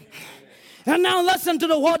 And now listen to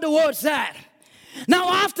what the word said. Now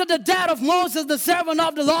after the death of Moses, the servant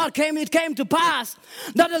of the Lord, it came to pass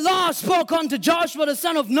that the Lord spoke unto Joshua, the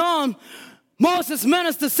son of Nun, Moses'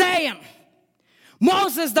 minister, saying,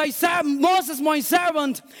 Moses, my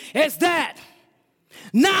servant, is dead.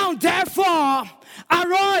 Now therefore,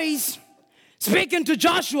 arise, speaking to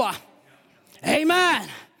Joshua. Amen.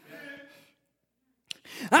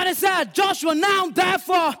 And it said, Joshua, now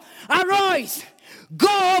therefore, arise,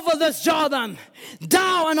 go over this Jordan,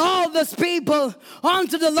 thou and all this people,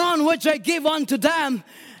 unto the land which I give unto them,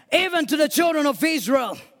 even to the children of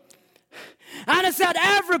Israel. And it said,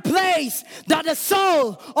 every place that the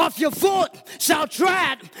sole of your foot shall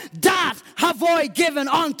tread, that have I given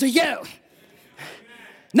unto you.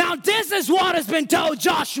 Now this is what has been told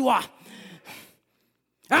Joshua.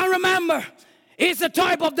 And remember, it's the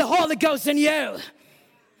type of the Holy Ghost in you.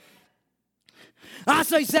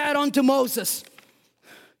 As I said unto Moses,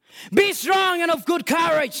 be strong and of good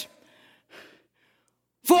courage.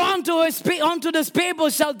 For unto this people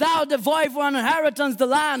shalt thou divide for an inheritance the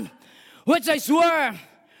land, which I swear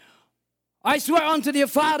I swear unto thee,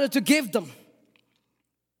 Father, to give them.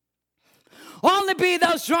 Only be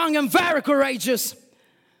thou strong and very courageous,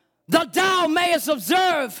 that thou mayest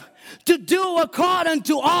observe to do according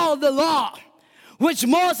to all the law, which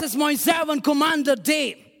Moses my servant commanded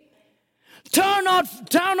thee. Turn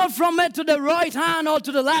not from it to the right hand or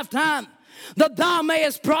to the left hand, that thou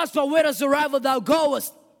mayest prosper whithersoever thou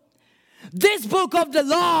goest. This book of the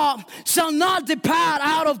law shall not depart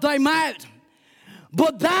out of thy mouth,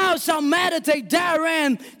 but thou shalt meditate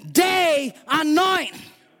therein day and night.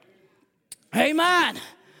 Amen.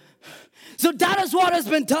 So that is what has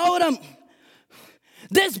been told him.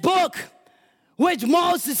 This book which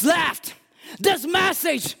Moses left, this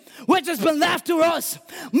message which has been left to us,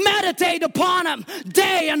 meditate upon him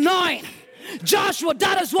day and night. Joshua,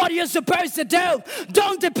 that is what you're supposed to do.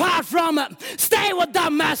 Don't depart from it. Stay with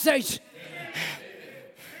that message.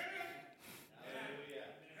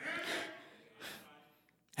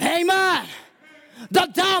 Amen.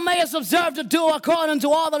 That thou mayest observe to do according to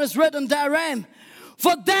all that is written therein.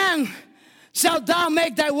 For then shalt thou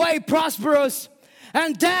make thy way prosperous,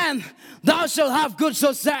 and then thou shalt have good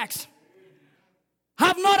success.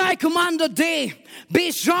 Have not I commanded thee?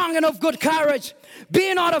 Be strong and of good courage.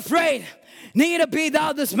 Be not afraid, neither be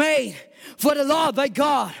thou dismayed. For the Lord thy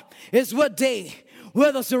God is with thee,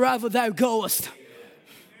 whithersoever thou goest.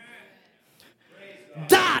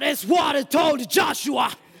 That is what it told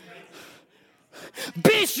Joshua.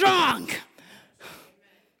 Be strong.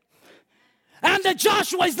 And the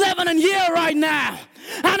Joshua is living in here right now.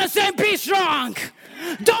 And it's saying, be strong.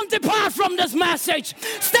 Don't depart from this message.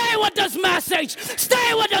 Stay with this message.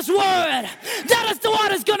 Stay with this word. That is the one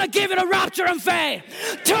that's going to give you the rapture and faith.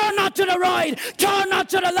 Turn not to the right. Turn not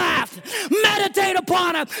to the left. Meditate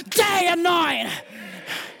upon it day and night.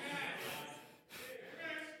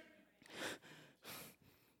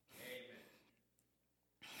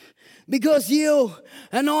 Because you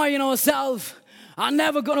and I in ourselves are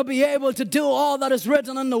never going to be able to do all that is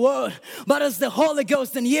written in the Word. But it's the Holy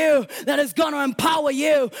Ghost in you that is going to empower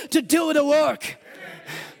you to do the work.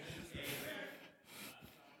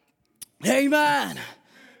 Amen.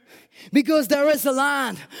 Because there is a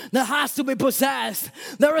land that has to be possessed.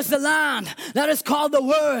 There is a land that is called the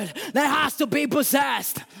Word that has to be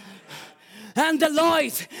possessed. And the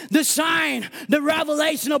light, the shine, the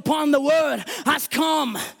revelation upon the Word has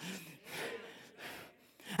come.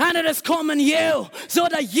 And it has come in you, so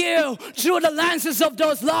that you, through the lenses of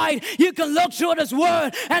those light, you can look through this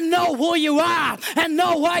word and know who you are, and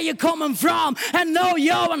know where you're coming from, and know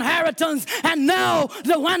your inheritance, and know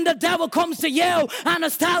that when the devil comes to you and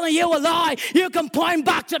is telling you a lie, you can point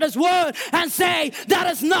back to this word and say, that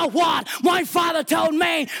is not what my Father told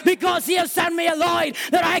me, because he has sent me a light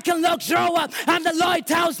that I can look through it, and the light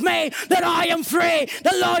tells me that I am free.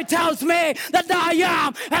 The light tells me that I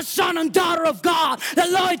am a son and daughter of God. The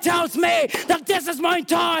light tells me that this is my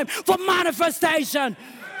time for manifestation.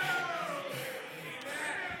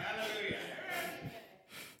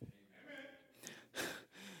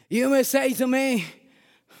 You may say to me,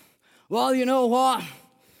 well, you know what?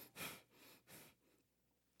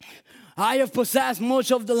 I have possessed much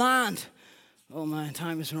of the land. Oh man,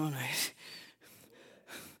 time is running.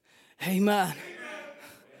 Amen.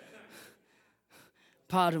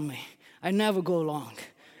 Pardon me. I never go long,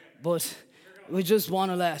 but we just want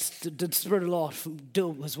to let the Spirit of the Lord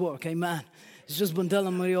do His work. Amen. It's just been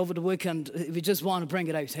telling me over the weekend. We just want to bring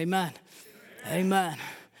it out. Amen. Amen.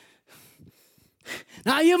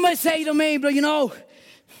 Now you may say to me, but you know,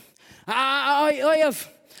 I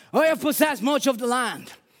have possessed much of the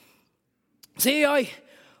land. See, I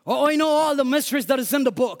know all the mysteries that is in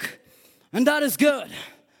the book, and that is good.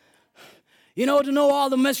 You know, to know all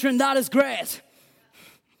the mystery, and that is great.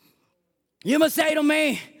 You may say to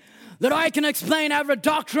me that I can explain every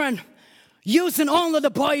doctrine using only the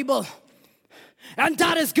Bible. And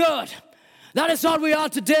that is good. That is what we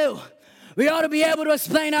ought to do. We ought to be able to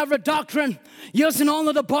explain every doctrine using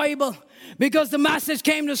only the Bible. Because the message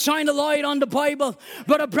came to shine the light on the Bible.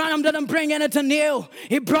 But Branham didn't bring anything new.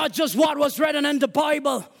 He brought just what was written in the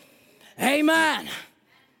Bible. Amen.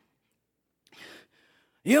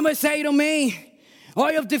 You may say to me,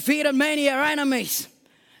 I have defeated many of your enemies.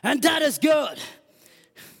 And that is good.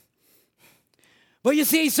 But you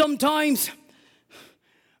see, sometimes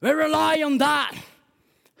we rely on that.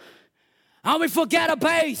 And we forget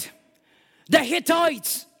about the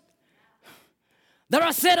Hittites that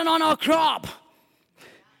are sitting on our crop,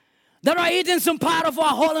 that are eating some part of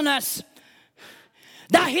our holiness.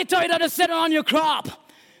 That Hittite that is sitting on your crop,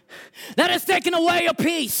 that is taking away your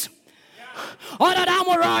peace. Or that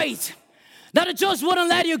Amorite that it just wouldn't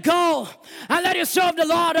let you go and let you serve the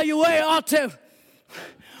Lord the way you ought to.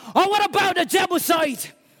 Or what about the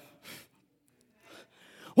Jebusite?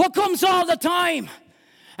 What comes all the time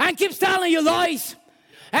and keeps telling you lies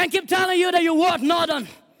and keep telling you that you're worth nothing?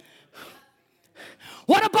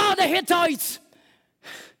 What about the Hittites?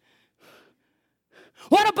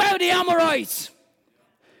 What about the Amorites?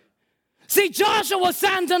 See, Joshua was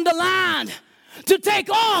sent in the land to take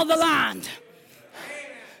all the land.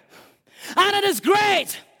 And it is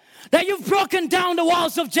great that you've broken down the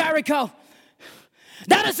walls of Jericho.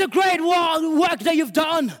 That is a great work that you've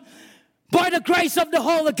done by the grace of the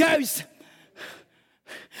Holy Ghost.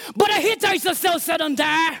 But the Hittites are still sitting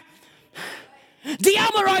there. The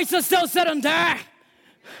Amorites are still sitting there.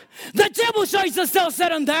 The Jebusites are still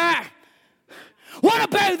sitting there. What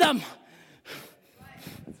about them?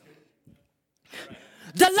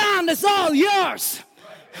 The land is all yours.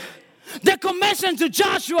 The commission to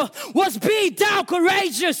Joshua was, be thou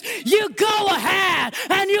courageous. You go ahead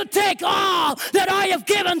and you take all that I have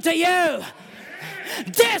given to you.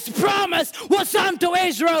 This promise was unto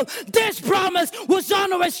Israel. This promise was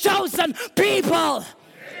unto his chosen people.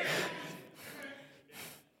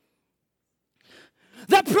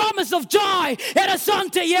 The promise of joy, it is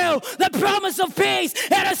unto you. The promise of peace,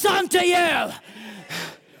 it is unto you.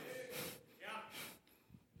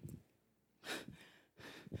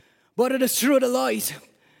 But it is through the light.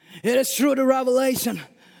 It is through the revelation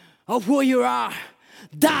of who you are.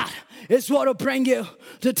 That is what will bring you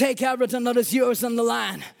to take everything that is yours in the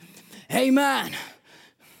land. Amen.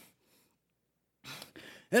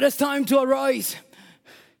 It is time to arise.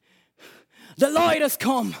 The light has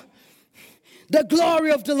come. The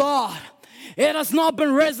glory of the Lord. It has not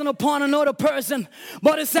been risen upon another person,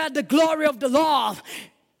 but it said the glory of the Lord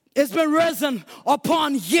has been risen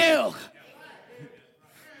upon you.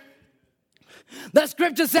 The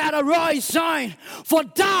scripture said, arise, shine, for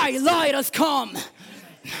thy light has come.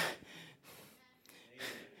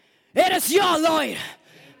 It is your light.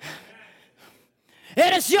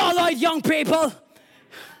 It is your light, young people.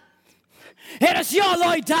 It is your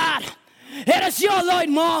light, Dad. It is your light,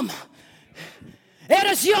 Mom. It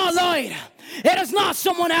is your light. It is not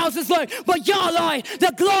someone else's light, but your light.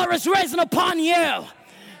 The glory is risen upon you.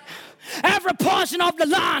 Every portion of the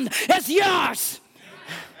land is yours.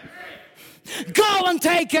 Go and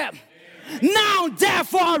take it. Now,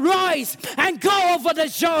 therefore, arise and go over the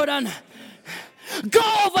Jordan. Go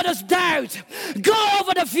over this doubt. Go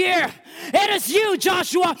over the fear. It is you,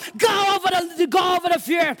 Joshua. Go over the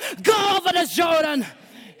fear. Go over the Jordan.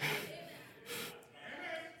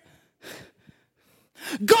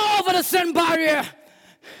 Go over the sin barrier.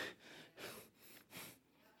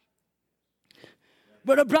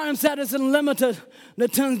 Brother Branham said it's unlimited, the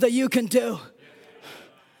things that you can do.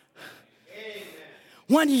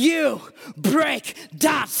 When you break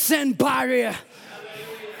that sin barrier.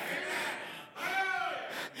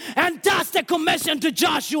 And that's the commission to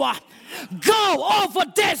Joshua. Go over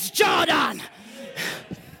this Jordan.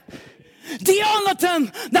 The only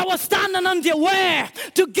thing that was standing on the way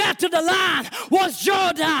to get to the land was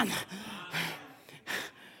Jordan.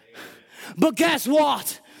 But guess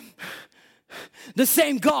what? The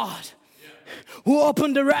same God who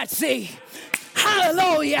opened the Red Sea.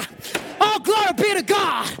 Hallelujah. Oh, glory be to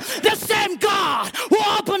God. The same God who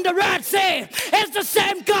opened the Red Sea is the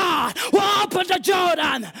same God who opened the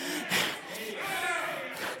Jordan.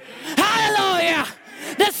 Hallelujah.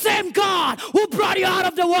 The same God who brought you out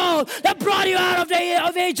of the world, that brought you out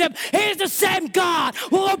of Egypt, He's the same God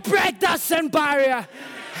who will break that sin barrier.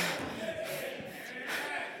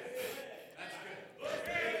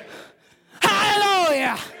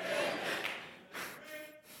 Hallelujah.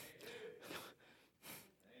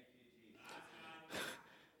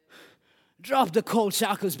 Drop the cold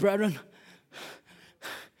shackles, brethren.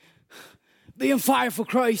 Be on fire for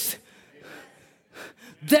Christ.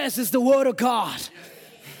 This is the word of God.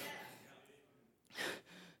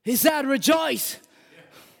 He said, rejoice.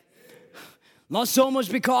 Not so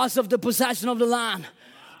much because of the possession of the land,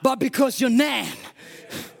 but because your name.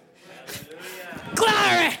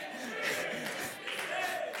 Glory.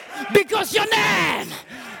 Because your name.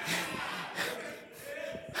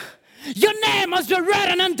 Your name has been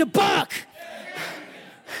written in the book.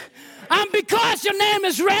 And because your name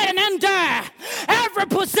is written in there, every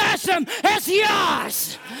possession is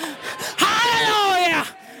yours. Hallelujah.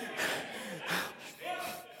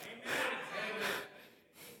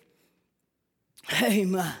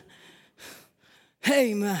 Amen.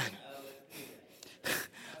 Amen.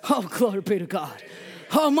 Oh, glory be to God.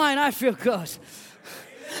 Oh, man, I feel good.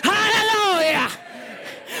 Hallelujah.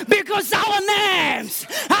 Because our names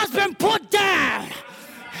has been put down.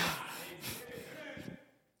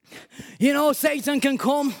 You know, Satan can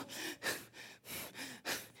come.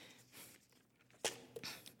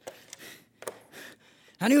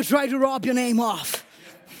 And he'll try to rob your name off.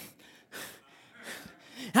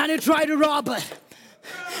 And he'll try to rob it.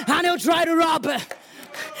 And he'll try to rob it.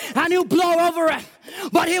 And he'll blow over it.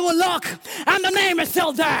 But he will look, and the name is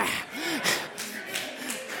still there.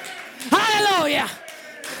 Hallelujah.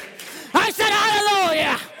 I said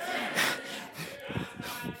hallelujah.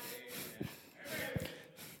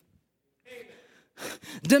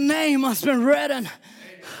 The name has been written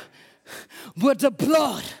with the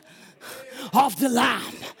blood of the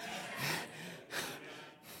Lamb.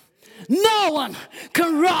 No one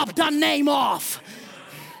can rob that name off.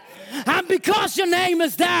 And because your name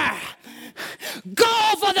is there,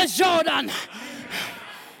 go over the Jordan.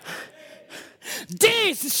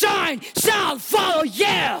 These signs shall follow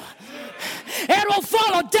you. It will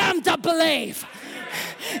follow them that believe.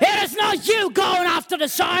 It is not you going after the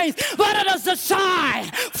signs, but it is the sign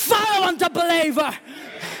following the believer.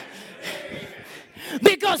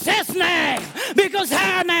 Because his name, because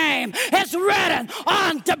her name is written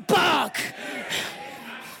on the book.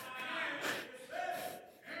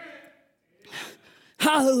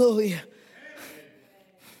 Hallelujah.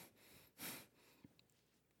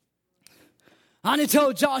 And he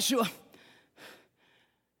told Joshua,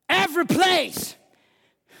 every place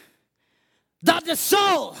that the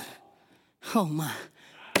soul, oh my,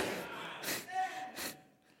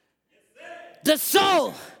 the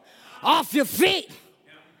sole of your feet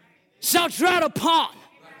shall tread upon,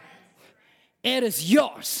 it is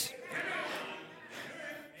yours.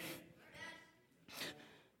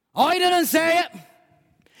 I didn't say it.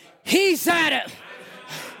 He said it.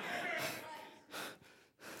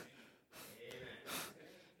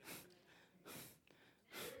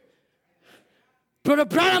 Brother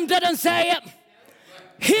Branham didn't say it.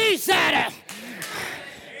 He said it.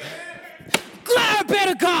 Glory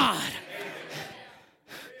be to God.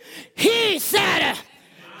 He said it.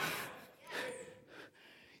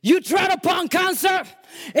 You tread upon cancer,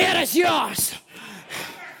 it is yours.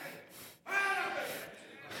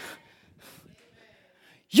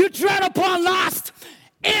 You tread upon lust,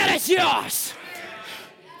 it is yours.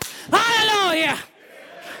 Hallelujah.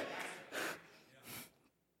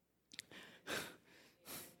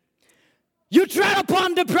 You tread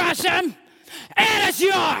upon depression, it is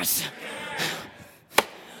yours.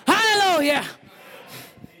 Hallelujah.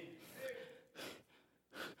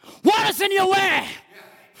 What is in your way?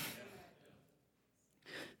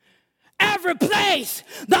 Every place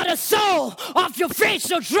that the sole of your feet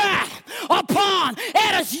shall tread upon,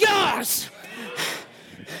 it is yours.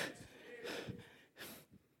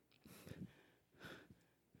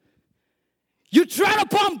 You tread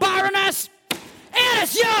upon barrenness, it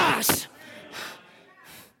is yours.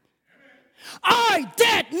 I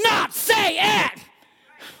did not say it.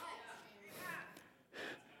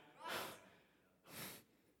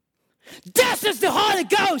 This is the Holy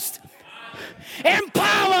Ghost in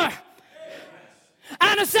power.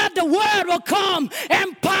 And I said the word will come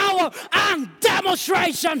in power and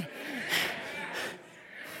demonstration.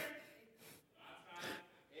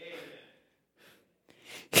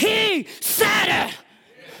 He said it.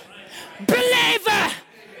 Believer.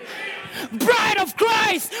 Bride of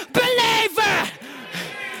Christ. Believer.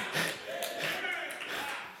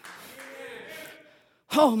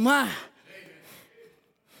 Oh my.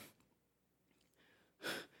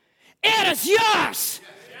 It is yours.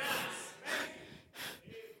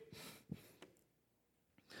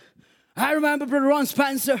 I remember Brother Ron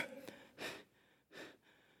Spencer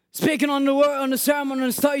speaking on the word, on the sermon, and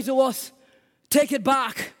his title was "Take It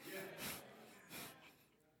Back."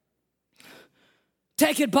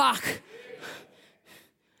 Take it back.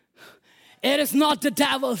 It is not the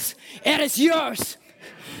devil's. It is yours.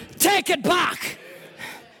 Take it back.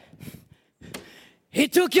 He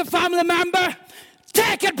took your family member.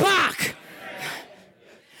 Take it back.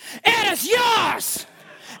 It is yours.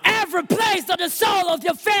 Every place that the sole of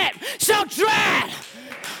your feet shall tread.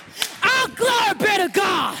 Oh, glory be to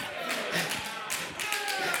God.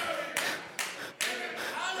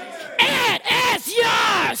 It is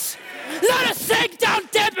yours. Let it sink down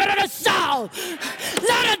deep into the soul.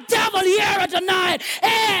 Let the devil hear it tonight.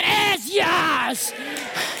 It is yours.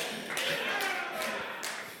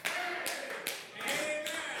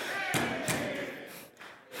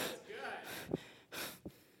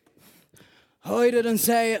 I didn't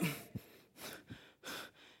say it.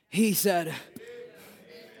 He said it.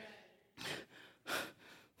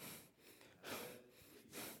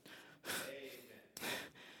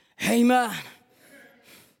 Amen.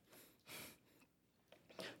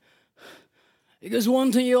 Because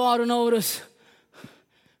one thing you ought to notice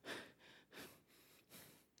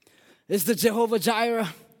is that Jehovah Jireh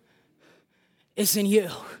is in you.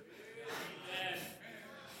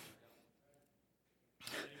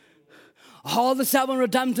 All the 7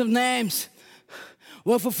 redemptive names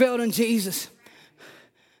were fulfilled in Jesus.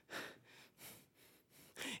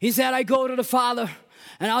 He said, I go to the Father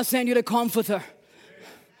and I'll send you the Comforter.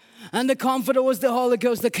 And the Comforter was the Holy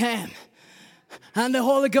Ghost that came. And the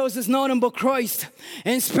Holy Ghost is nothing but Christ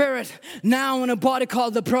in spirit, now in a body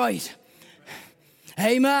called the bride.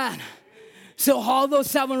 Amen. So all those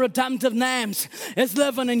 7 redemptive names is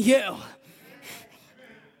living in you.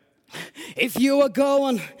 If you are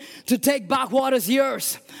going to take back what is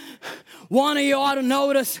yours, one of you ought to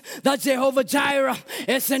notice that Jehovah Jireh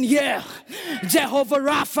is in you. Jehovah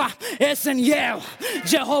Rapha is in you.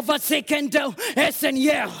 Jehovah Tsidkenu is in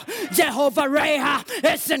you. Jehovah Reha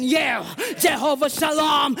is in you. Jehovah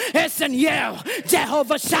Shalom is in you.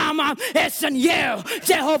 Jehovah Shammah is in you.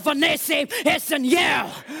 Jehovah Nissi is in you.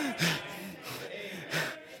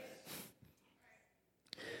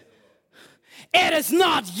 It is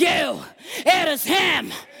not you. It is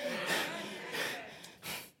Him.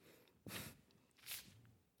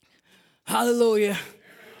 Hallelujah.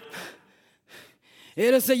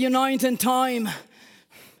 It is a uniting time.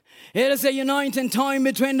 It is a uniting time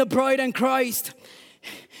between the bride and Christ.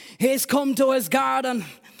 He's come to His garden.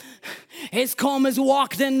 He's come, He's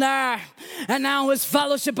walked in there. And now He's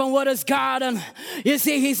fellowshipping with His garden. You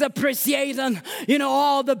see, He's appreciating,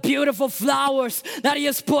 all the beautiful flowers that He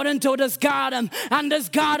has put into this garden. And this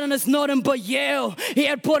garden is nothing but you. He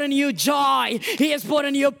has put in you joy. He has put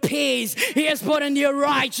in you peace. He has put in you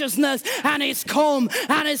righteousness. And He's come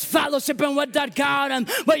and He's fellowshipping with that garden.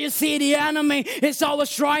 But you see, the enemy is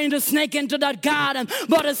always trying to sneak into that garden.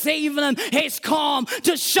 But this evening, He's come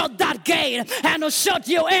to shut that gate and to shut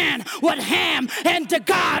you in with Him in the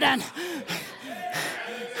garden.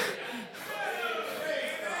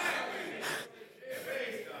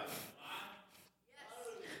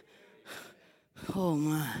 Oh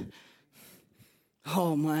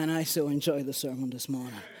man, I so enjoyed the sermon this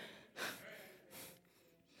morning.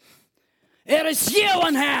 It is you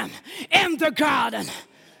and Him in the garden.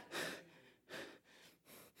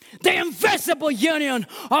 The invisible union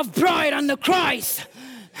of bride and the Christ.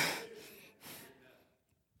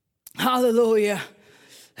 Hallelujah.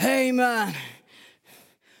 Amen.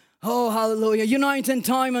 Oh, hallelujah. Uniting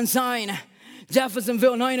time and sign.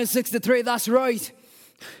 Jeffersonville 1963, that's right.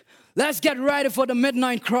 Let's get ready for the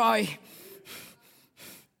midnight cry.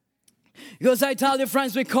 Because I tell you,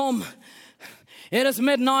 friends, we come. It is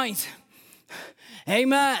midnight.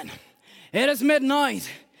 Amen. It is midnight.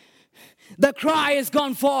 The cry is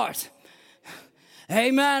gone forth.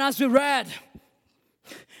 Amen. As we read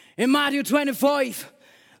in Matthew 25,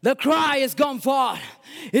 the cry is gone forth.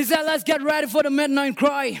 He said, let's get ready for the midnight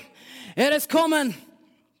cry. It is coming.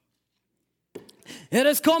 It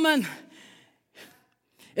is coming.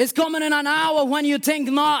 It's coming in an hour when you think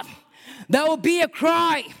not. There will be a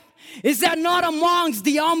cry. Is that not amongst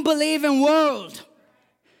the unbelieving world?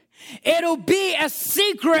 It'll be a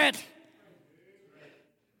secret.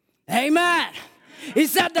 Amen. He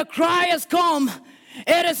said the cry has come.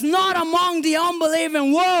 It is not among the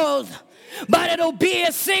unbelieving world, but it'll be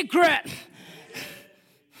a secret.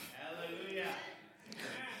 Hallelujah.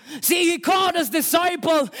 See, He called His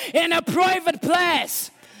disciple in a private place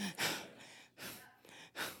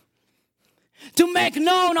to make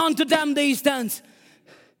known unto them these things.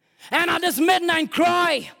 And at this midnight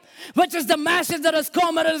cry, which is the message that has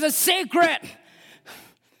come, it is a secret.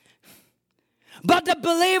 But the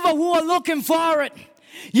believer who are looking for it,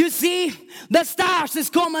 you see, the stars is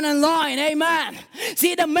coming in line, amen.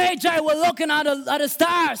 See, the Magi were looking at the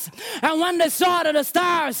stars, and when they saw that the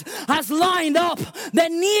stars has lined up, they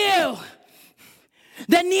knew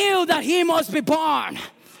that He must be born.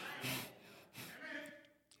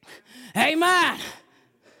 Amen.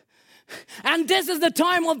 And this is the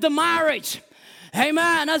time of the marriage.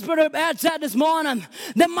 Amen. As Brother Ed said this morning,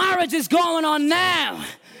 the marriage is going on now.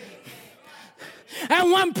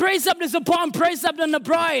 And when precept is upon precept in the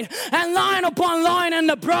bride, and line upon line in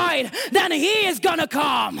the bride, then He is going to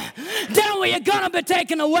come. Then we are going to be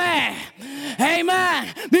taken away.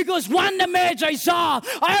 Amen. Because when the Magi saw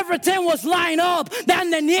everything was lined up, then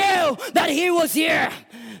they knew that He was here.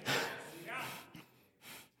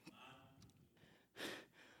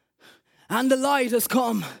 And the light has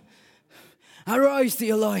come. Arise to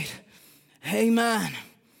your light. Amen.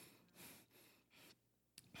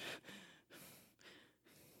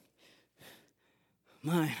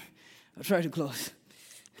 My, I'll try to close.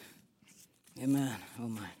 Amen. Oh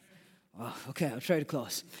my. Oh, okay, I'll try to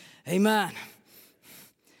close. Amen.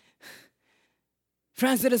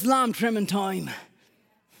 Friends, it is lamb trimming time.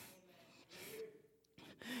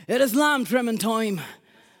 It is lamb trimming time.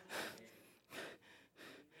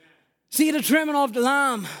 See, the trimming of the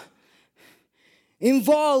lamb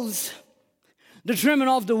involves the trimming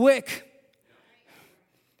of the wick.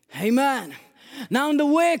 Amen. Now the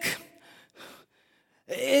wick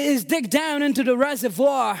is dig down into the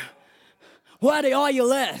reservoir where the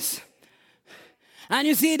oil is. And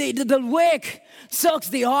you see the wick sucks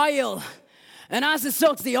the oil. And as it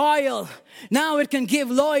sucks the oil, now it can give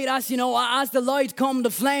light. As you know, as the light comes, the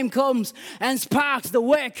flame comes and sparks the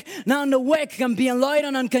wick. Now the wick can be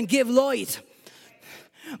enlightened and can give light.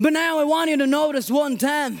 But now I want you to notice one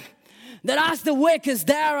thing, that as the wick is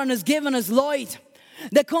there and is giving us light,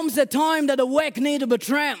 there comes a time that the wick needs to be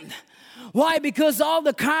trimmed. Why? Because all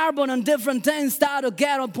the carbon and different things start to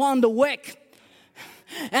get upon the wick.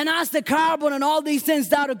 And as the carbon and all these things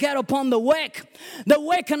start to get upon the wick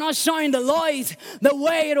cannot shine the light the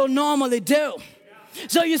way it will normally do.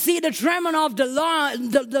 So you see, the trimming of the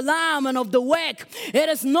lamp and of the wick, it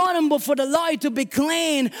is nothing but for the light to be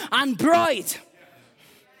clean and bright.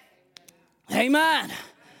 Amen.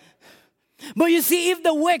 But you see, if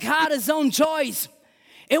the wick had its own choice,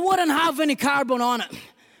 it wouldn't have any carbon on it.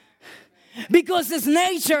 Because its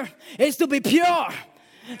nature is to be pure.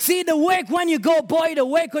 See, the wick, when you go buy the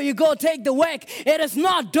wick or you go take the wick, it is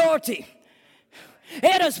not dirty.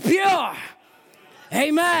 It is pure.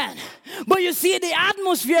 Amen. But you see, the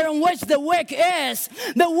atmosphere in which the wick is,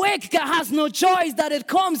 the wick has no choice that it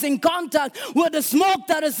comes in contact with the smoke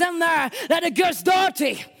that is in there, that it gets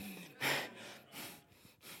dirty.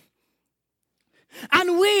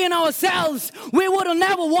 And we in ourselves, we would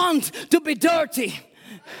never want to be dirty.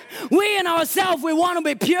 We in ourselves, we want to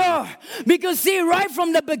be pure. Because see, right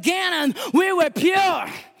from the beginning, we were pure.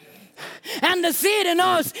 And the seed in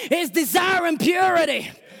us is desiring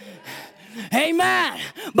purity. Amen.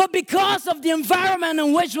 But because of the environment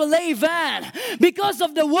in which we live in, because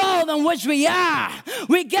of the world in which we are,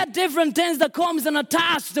 we get different things that comes and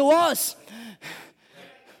attach to us.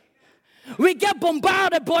 We get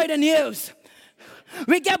bombarded by the news.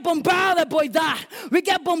 We get bombarded by that. We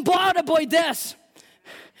get bombarded by this.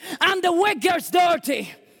 And the wick gets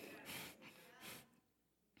dirty.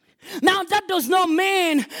 Now that does not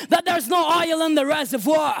mean that there's no oil in the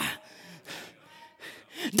reservoir.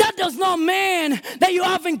 That does not mean that you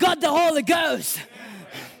haven't got the Holy Ghost.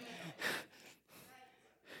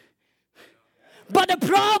 But the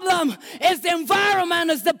problem is the environment,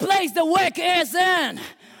 is the place the wick is in.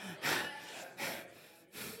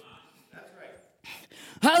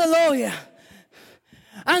 Hallelujah.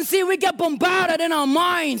 And see, we get bombarded in our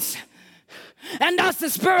minds. And that's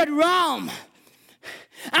the spirit realm.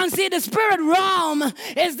 And see, the spirit realm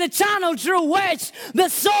is the channel through which the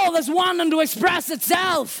soul is wanting to express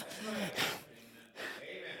itself.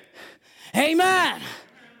 Amen.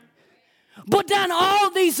 But then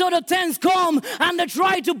all these other things come and they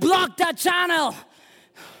try to block that channel.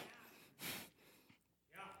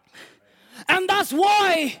 And that's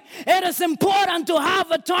why it is important to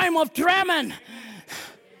have a time of trimming.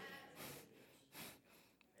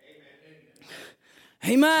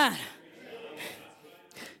 Amen.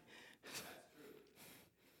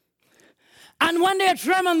 And when they're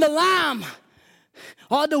trimming the lamb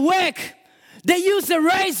or the wick, they use a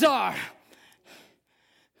razor.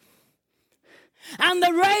 And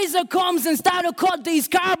the razor comes and starts to cut these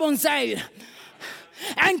carbons out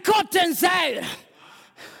and cut things out.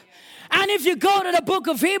 And if you go to the book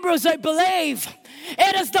of Hebrews, I believe,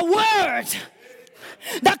 it is the word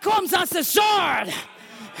that comes as a sword.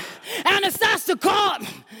 And it starts to cut.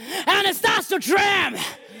 And it starts to trim.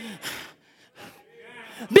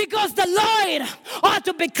 Because the light ought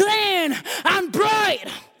to be clean and bright.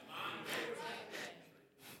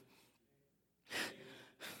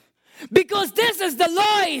 Because this is the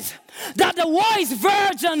light that the wise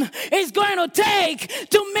virgin is going to take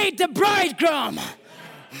to meet the bridegroom.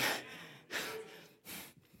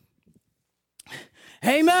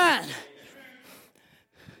 Amen.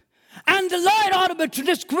 And the light ought to be,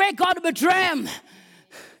 this wick ought to be trimmed.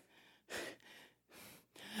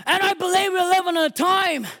 And I believe we're living in a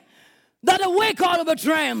time that the wick ought to be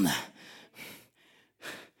trimmed.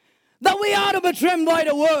 That we ought to be trimmed by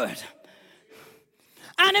the word.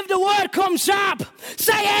 And if the word comes sharp,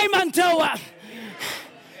 say amen to it.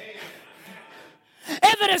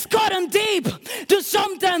 If it is cutting deep to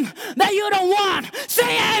something that you don't want,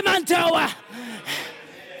 say amen to it.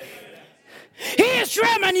 He is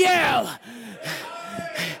trimming you.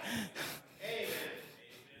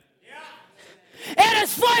 It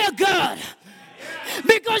is for your good.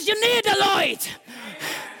 Because you need the light.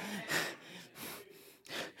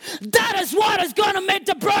 That is what is going to make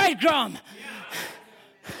the bridegroom.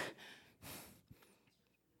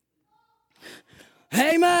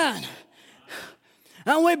 Amen.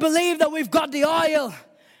 And we believe that we've got the oil.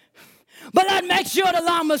 But let's make sure the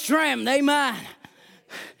lamb is trimmed. Amen.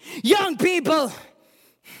 Young people.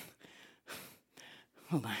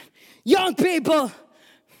 Oh man. Young people.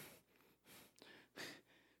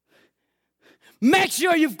 Make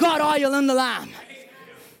sure you've got oil in the lamp.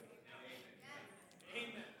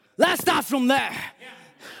 Let's start from there.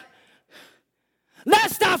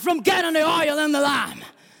 Let's start from getting the oil in the lamp.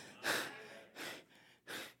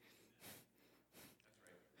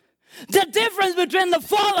 The difference between the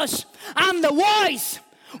foolish and the wise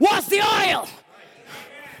was the oil.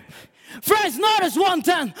 Friends, notice one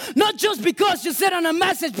thing. Not just because you sit in a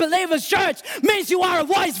Message Believers church means you are a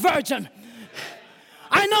wise virgin.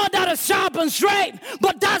 I know that is sharp and straight,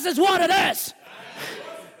 but that is what it is.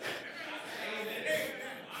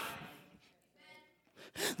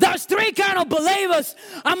 There's three kind of believers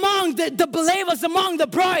among the believers among the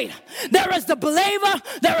bride. There is the believer,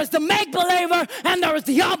 there is the make-believer, and there is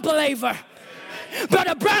the unbeliever.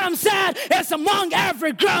 Brother Branham said it's among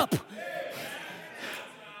every group.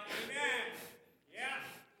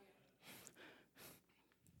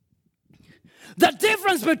 The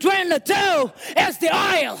difference between the two is the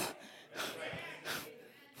oil.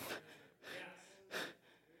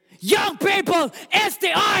 Young people, it's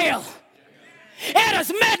the oil. It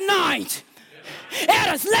is midnight.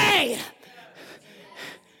 It is late.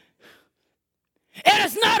 It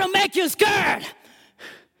is not to make you scared.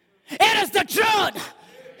 It is the truth.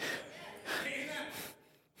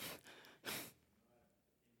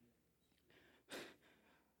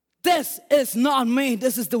 This is not me.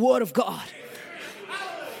 This is the Word of God.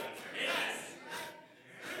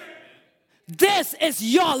 This is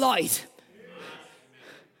your light.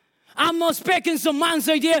 I'm not speaking some man's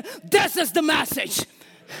idea. This is the message.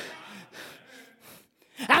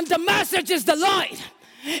 And the message is the light.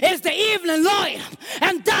 It's the evening light.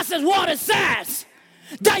 And that is what it says.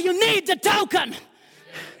 That you need the token.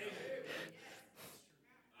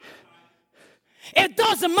 It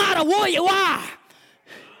doesn't matter who you are.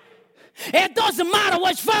 It doesn't matter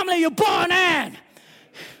which family you're born in.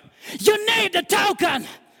 You need the token.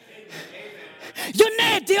 You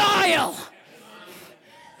need the oil.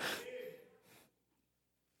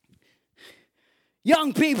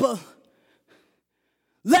 Young people,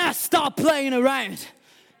 let's stop playing around.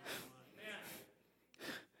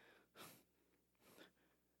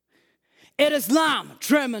 It is lamb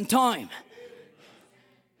trimming time.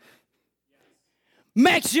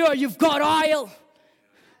 Make sure you've got oil.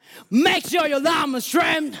 Make sure your lamb is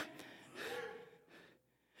trimmed.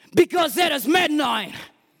 Because it is midnight.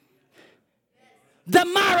 The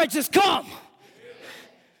marriage has come.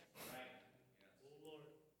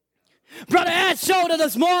 Brother Ed showed it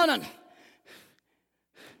this morning.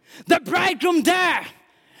 The bridegroom there,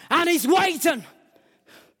 and he's waiting.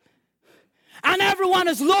 And everyone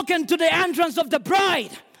is looking to the entrance of the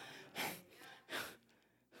bride.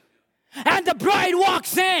 And the bride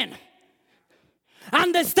walks in.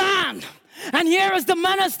 And they stand. And here is the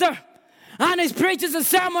minister. And he preaches a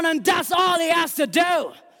sermon, and that's all he has to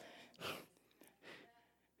do.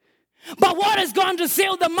 But what is going to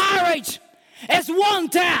seal the marriage is one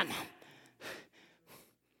thing.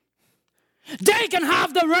 They can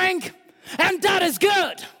have the ring, and that is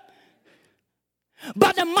good.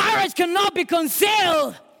 But the marriage cannot be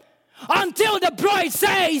concealed until the bride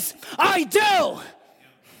says, I do.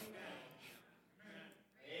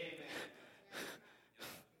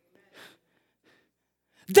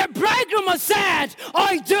 The bridegroom has said,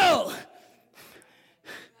 I do.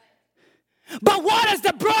 But what is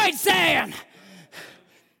the bride saying?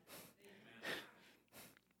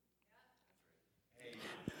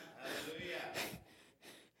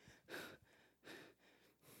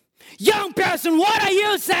 Young person, what are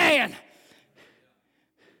you saying?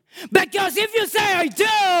 Because if you say I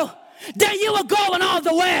do, then you are going all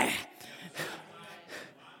the way.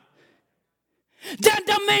 Then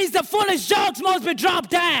that means the foolish jokes must be dropped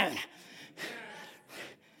down.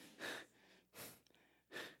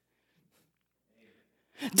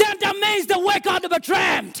 Then that means the wick ought to be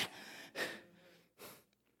trimmed.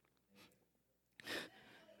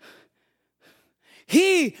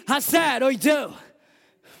 He has said, I do.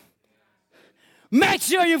 Make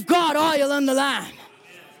sure you've got oil in the lamp.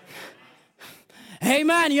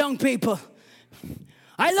 Amen, young people.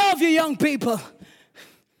 I love you, young people.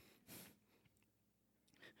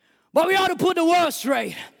 But we ought to put the word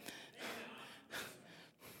straight.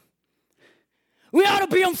 We ought to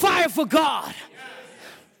be on fire for God.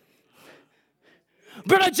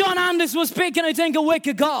 Brother John Anders was speaking, I think, a week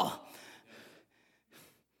ago.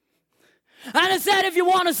 And he said, if you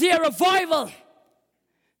want to see a revival,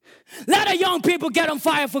 let the young people get on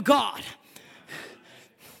fire for God.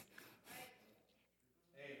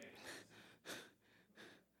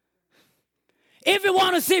 If you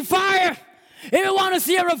want to see fire, if you want to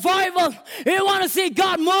see a revival, if you want to see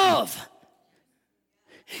God move,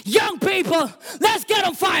 young people, let's get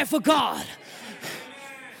on fire for God.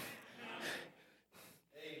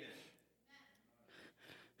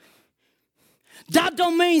 That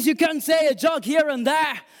don't mean you can say a joke here and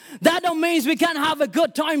there. That don't mean we can have a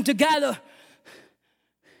good time together.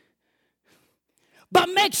 But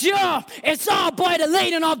make sure it's all by the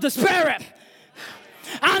leading of the Spirit.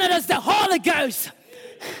 And it is the Holy Ghost.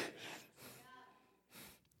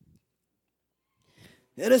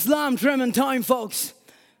 It is lamb trimming time, folks.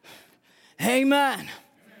 Amen.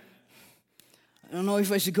 I don't know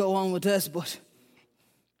if I should go on with this, but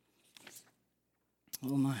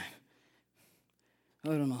oh my. I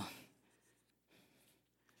don't know.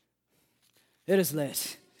 It is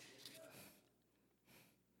late.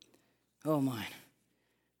 Oh my.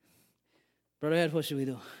 Brother Ed, what should we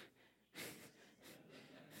do?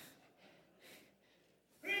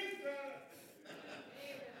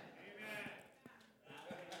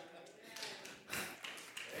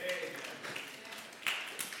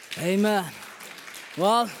 Amen.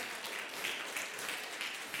 Well,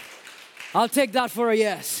 I'll take that for a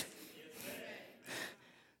yes.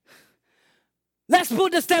 Let's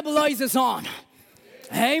put the stabilizers on.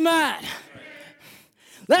 Amen.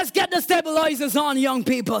 Let's get the stabilizers on, young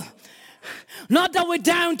people. Not that we're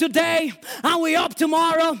down today and we're up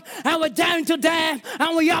tomorrow, and we're down today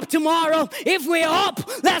and we're up tomorrow. If we're up,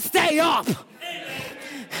 let's stay up.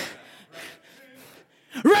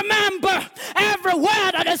 Remember,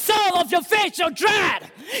 everywhere that the sole of your feet shall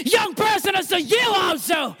tread, young person, is to you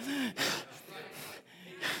also.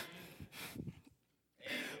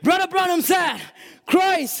 Brother Branham said,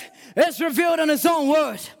 Christ is revealed in his own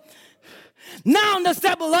word. Now the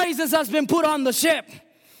stabilizers has been put on the ship.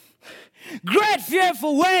 Great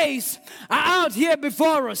fearful waves are out here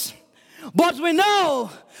before us. But we know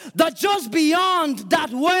that just beyond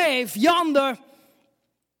that wave yonder,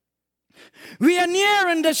 we are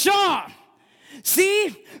nearing the shore.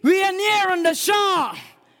 See, we are nearing the shore.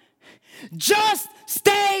 Just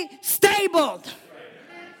stay stable.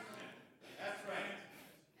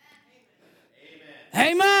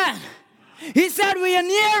 Amen. He said we are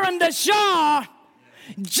nearing the shore.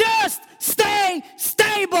 Just stay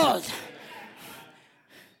stable.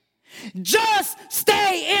 Just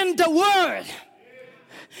stay in the Word.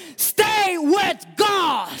 Stay with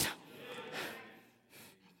God.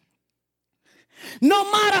 No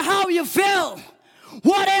matter how you feel,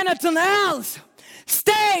 what anything else,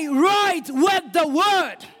 stay right with the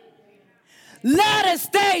Word. Let it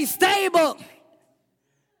stay stable.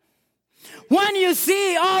 When you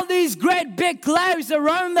see all these great big clouds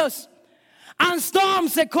around us, and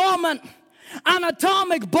storms are coming, and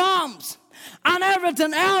atomic bombs, and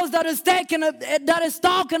everything else that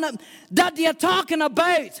they are talking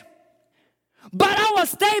about, but our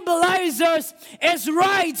stabilizers is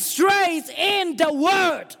right straight in the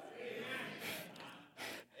Word.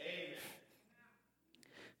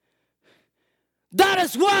 That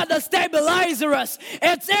is what the stabilizer is.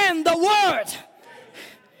 It's in the Word.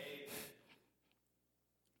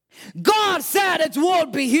 God said it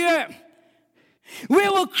would be here. We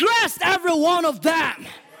will crest every one of them.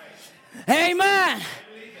 Amen.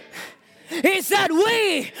 He said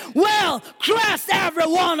we will crest every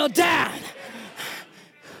one of them.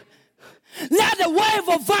 Let the wave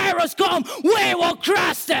of virus come, we will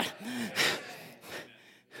crest it.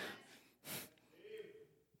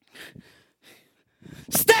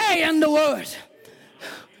 Stay in the Word.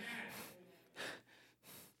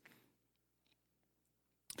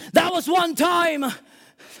 That was one time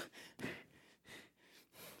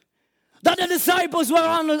that the disciples were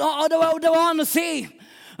on the sea.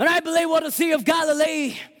 And I believe it was the Sea of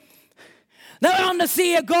Galilee. They were on the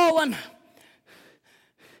sea going.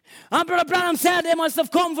 And Brother Branham said they must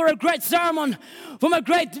have come for a great sermon, for a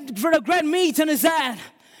great meeting, he said.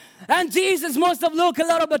 And Jesus must have looked a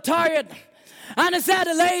little bit tired. And he said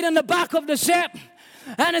he laid in the back of the ship.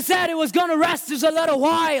 And he said he was going to rest just a little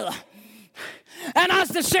while. And as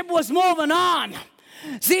the ship was moving on,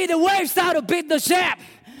 see, the waves started to beat the ship.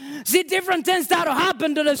 See, different things started to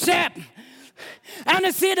happen to the ship. And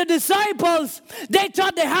you see, the disciples, they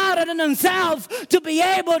thought they had it in themselves to be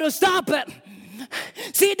able to stop it.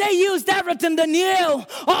 See, they used everything they knew,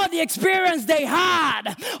 all the experience they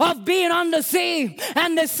had of being on the sea.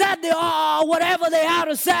 And they said whatever they had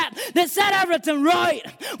to say. They said everything right.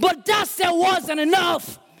 But that still wasn't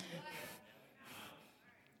enough.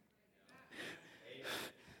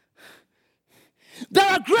 There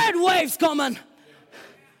are great waves coming.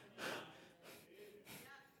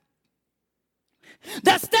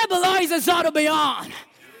 The stabilizers ought to be on.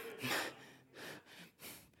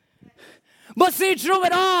 But see, through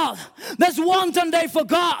it all, there's one thing they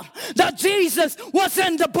forgot, that Jesus was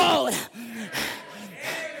in the boat.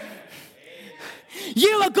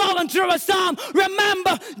 You are going through a storm.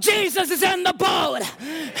 Remember, Jesus is in the boat.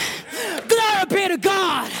 Glory be to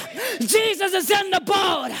God. Jesus is in the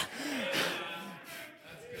boat.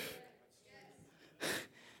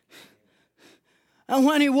 And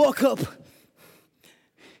when he woke up,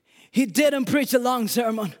 he didn't preach a long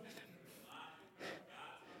sermon.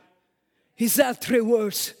 He said 3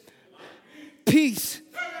 words. Peace,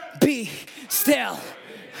 be still.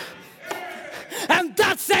 And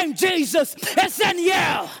that same Jesus is in you.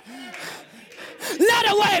 Let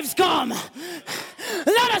the waves come.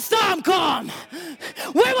 Let a storm come.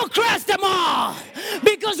 We will crush them all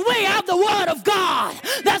because we have the word of God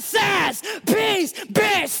that says, peace,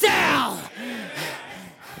 be still.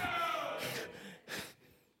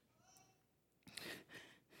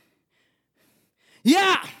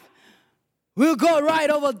 Yeah, we'll go right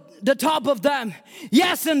over the top of them.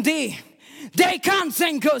 Yes, indeed. They can't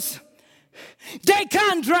sink us. They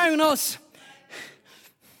can't drown us.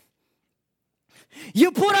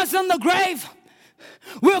 You put us in the grave,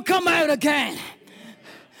 we'll come out again.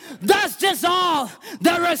 That's just all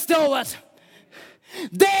there is to it.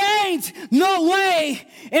 There ain't no way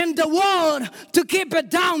in the world to keep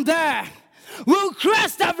it down there. We'll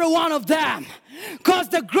crest every one of them, because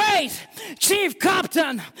the great chief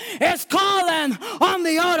captain is calling on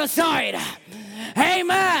the other side.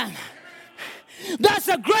 Amen. That's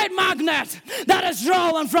a great magnet that is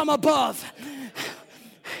drawing from above.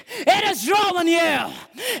 It is drawing you.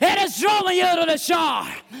 It is drawing you to the shore.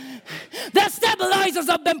 The stabilizers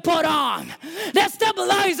have been put on. The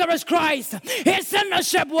stabilizer is Christ. He's in the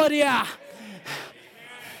ship with you.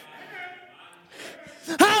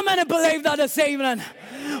 How many believe that this evening?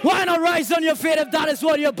 Why not rise on your feet if that is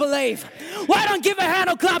what you believe? Why don't give a hand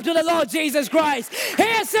or clap to the Lord Jesus Christ? He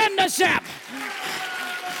is in the ship.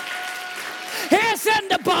 He is in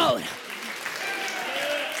the boat.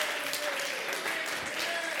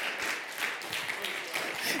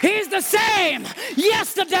 He's the same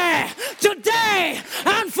yesterday, today,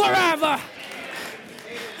 and forever.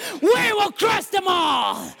 We will crush them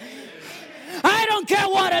all. I don't care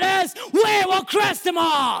what it is, we will crush them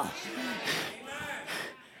all.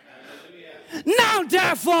 Now,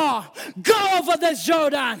 therefore, go over this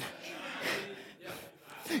Jordan.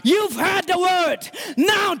 You've heard the word.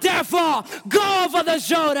 Now, therefore, go over the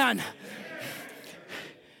Jordan.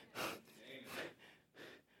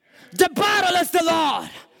 The battle is the Lord.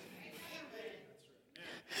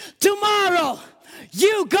 Tomorrow,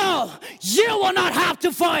 you go. You will not have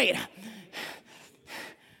to fight.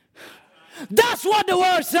 That's what the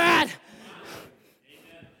word said.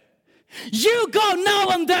 You go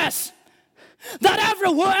knowing this, that every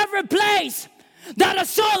place that the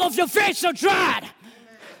sole of your feet shall tread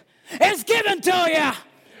is given to you.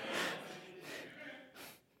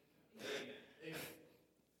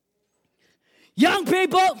 Young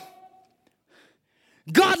people,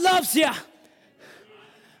 God loves you,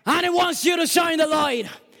 and He wants you to shine the light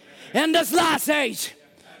in this last age.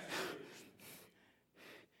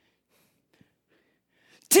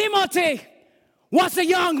 Timothy was a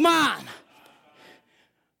young man.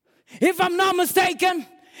 If I'm not mistaken,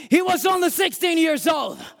 he was only 16 years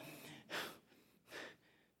old.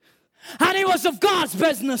 And he was of God's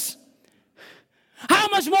business. How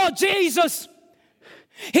much more Jesus?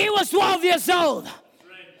 He was 12 years old.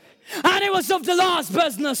 And he was of the Lord's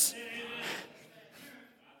business.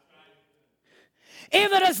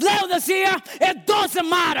 If it is loud this year, it doesn't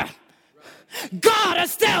matter. God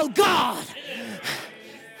is still God.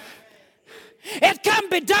 It can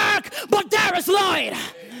be dark, but there is light.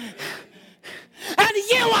 And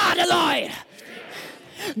you are the light.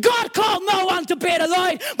 God called no one to be the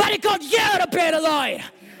light, but He called you to be the light.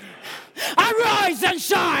 Arise and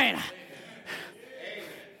shine.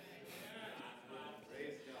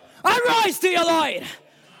 Arise to your light.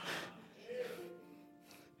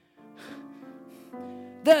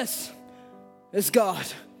 This is God.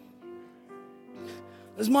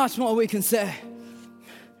 There's much more we can say.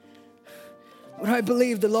 But I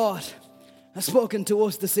believe the Lord has spoken to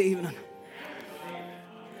us this evening.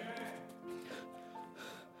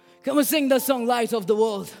 Can we sing the song, Light of the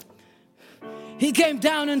World? He came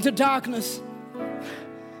down into darkness.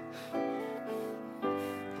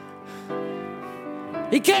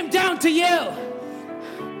 He came down to you.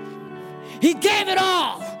 He gave it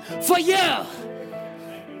all for you.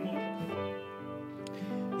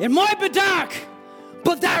 It might be dark,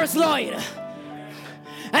 but there is light.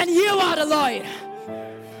 And you are the light.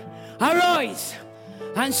 Arise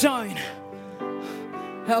and shine.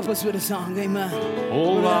 Help us with a song, amen.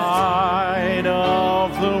 O light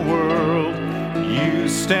of the world, you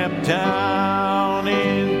step down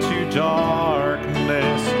into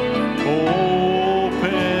darkness.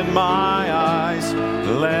 Open my eyes,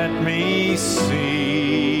 let me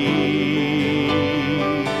see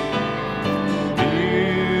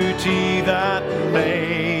beauty that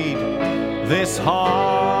made this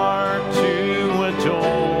heart to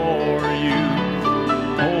adore you.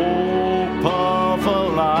 Hope of a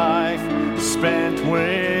life spent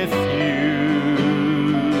with you.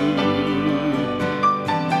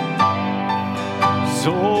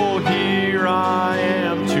 So here I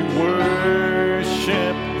am to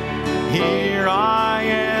worship, here I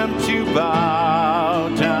am to bow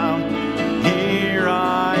down, here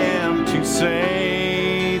I am to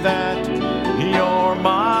say that you're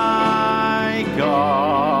my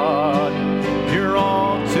God. You're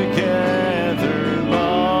altogether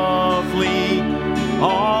lovely,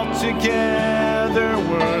 altogether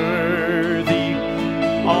worthy,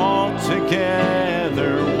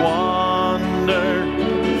 altogether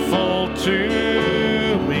wonderful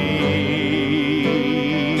to me.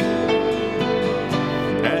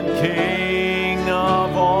 And King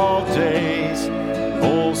of all days,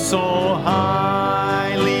 oh so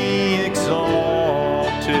highly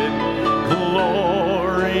exalted,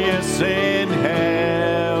 glorious in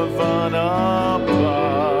heaven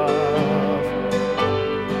above.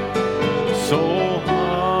 So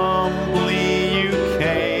humbly you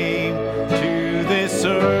came to this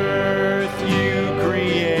earth you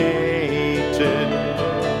created,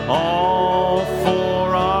 all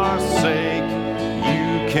for our sake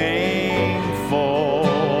you came forth.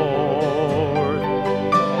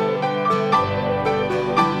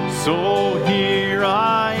 So here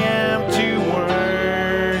I am to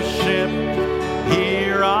worship,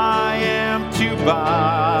 here I am to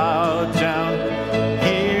bow down,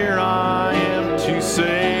 here I am to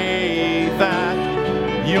say that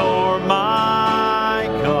you're my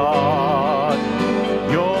God.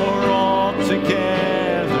 You're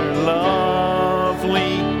altogether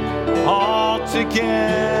lovely,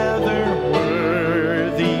 altogether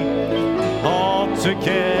worthy,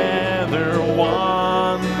 altogether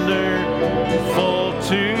wonderful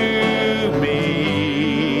to me.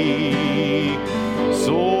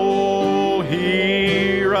 So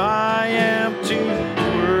here I am to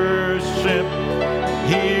worship,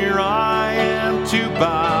 here I am to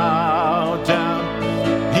bow down,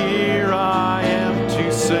 here I am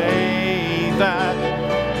to say that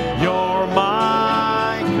you're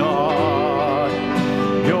my God.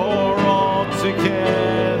 You're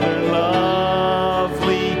altogether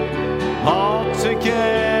lovely,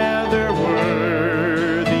 altogether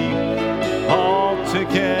worthy,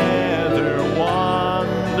 altogether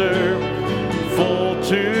wonderful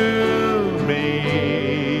to me.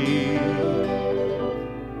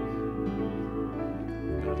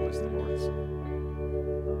 God bless the Lord's.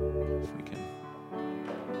 If we can.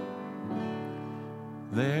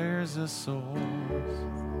 There's a source,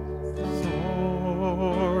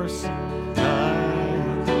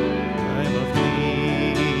 time of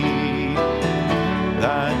need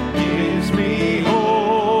that gives me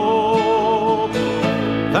hope,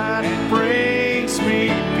 that brings me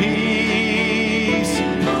peace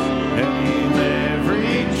in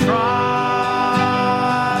every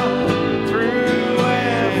trial, through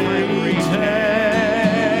every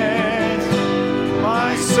test.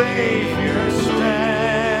 My Savior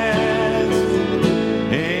stands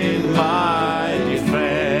in my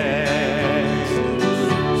defense.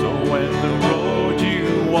 So when the road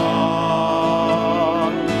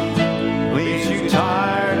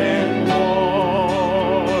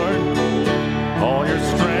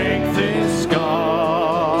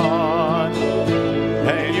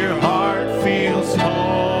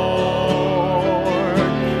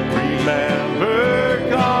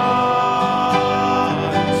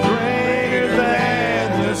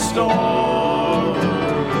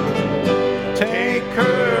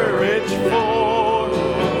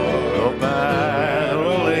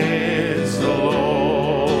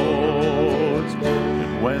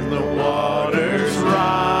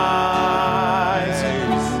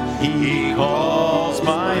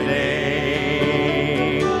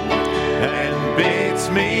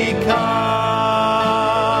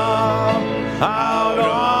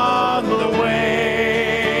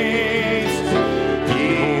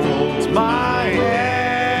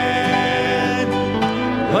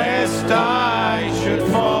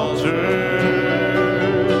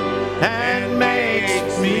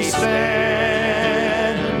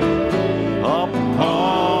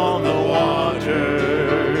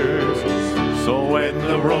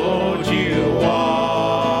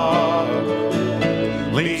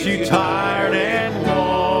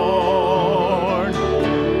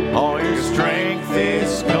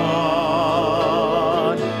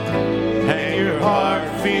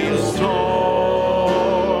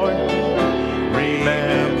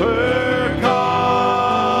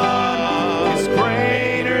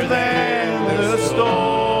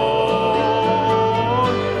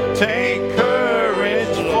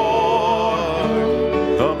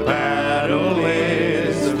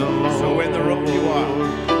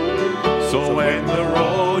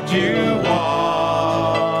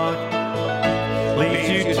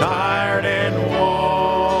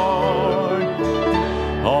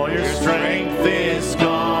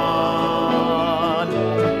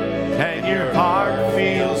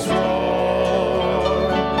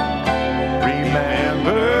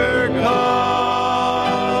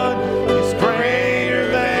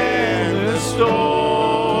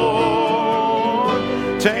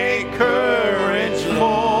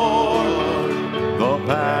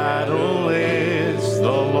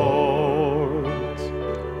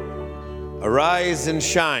Arise and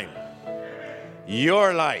shine.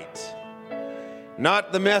 Your light,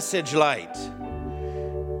 not the message light.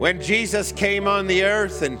 When Jesus came on the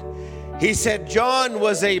earth, and he said John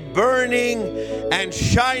was a burning and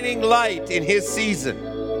shining light in his season.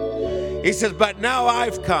 He says, but now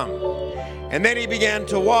I've come. And then he began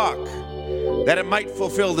to walk that it might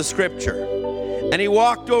fulfill the scripture. And he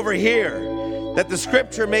walked over here that the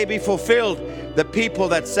scripture may be fulfilled. The people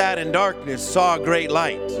that sat in darkness saw a great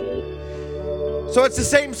light. So it's the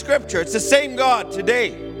same scripture. It's the same God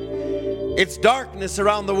today. It's darkness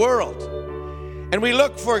around the world. And we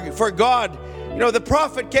look for God. You know, the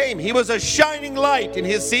prophet came. He was a shining light in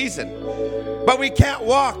his season. But we can't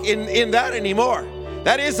walk in that anymore.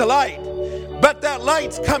 That is a light. But that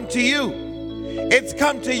light's come to you. It's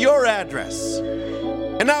come to your address.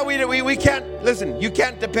 And now we can't, listen, you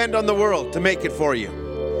can't depend on the world to make it for you.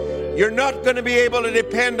 You're not going to be able to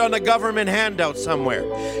depend on a government handout somewhere.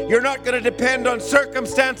 You're not going to depend on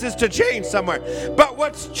circumstances to change somewhere. But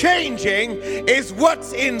what's changing is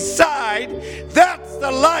what's inside. That's the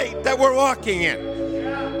light that we're walking in.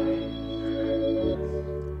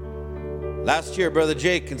 Last year, Brother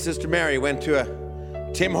Jake and Sister Mary went to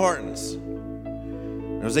a Tim Hortons.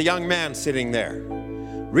 There was a young man sitting there,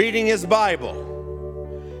 reading his Bible.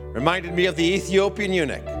 Reminded me of the Ethiopian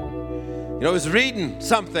eunuch. You know, he was reading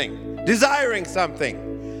something, desiring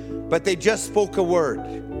something, but they just spoke a word,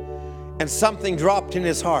 and something dropped in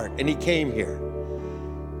his heart, and he came here.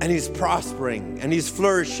 And he's prospering, and he's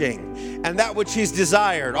flourishing, and that which he's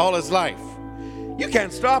desired all his life. You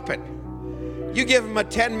can't stop it. You give him a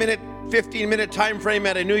 10-minute, 15-minute time frame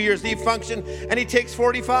at a New Year's Eve function, and he takes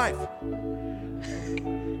 45.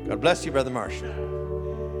 God bless you, Brother Marshall.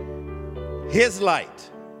 His light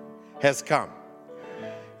has come.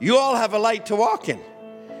 You all have a light to walk in.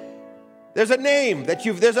 There's a name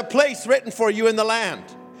there's a place written for you in the land.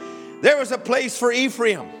 There was a place for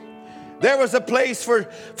Ephraim. There was a place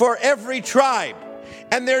for every tribe.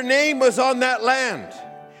 And their name was on that land.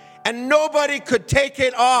 And nobody could take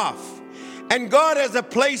it off. And God has a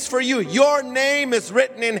place for you. Your name is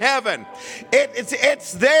written in heaven.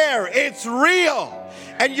 It's there. It's real.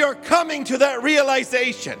 And you're coming to that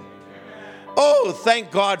realization. Oh, thank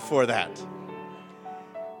God for that.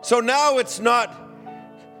 So now it's not,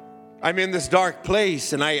 I'm in this dark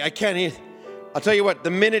place and I can't, I'll tell you what, the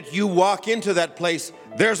minute you walk into that place,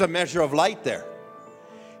 there's a measure of light there.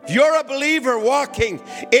 If you're a believer walking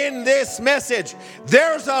in this message,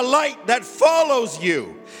 there's a light that follows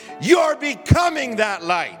you. You're becoming that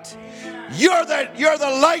light. You're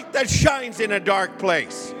the light that shines in a dark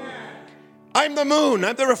place. I'm the moon,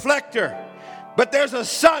 I'm the reflector. But there's a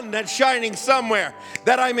sun that's shining somewhere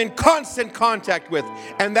that I'm in constant contact with,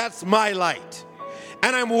 and that's my light.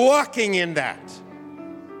 And I'm walking in that.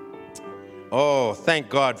 Oh, thank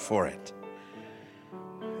God for it.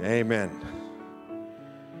 Amen.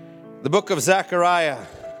 The book of Zechariah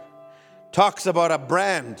talks about a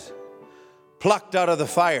brand plucked out of the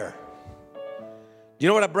fire. Do you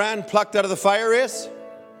know what a brand plucked out of the fire is?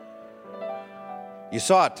 You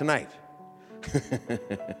saw it tonight.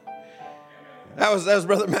 That was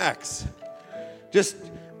Brother Max. Just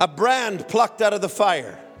a brand plucked out of the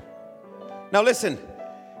fire. Now listen,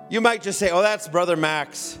 you might just say, oh, that's Brother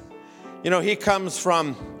Max. You know, he comes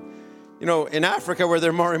from, you know, in Africa where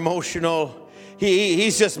they're more emotional.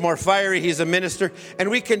 He's just more fiery. He's a minister. And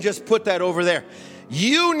we can just put that over there.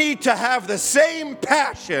 You need to have the same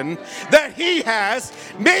passion that he has.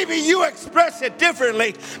 Maybe you express it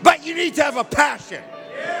differently, but you need to have a passion.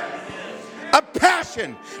 A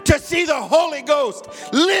passion to see the Holy Ghost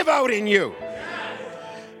live out in you.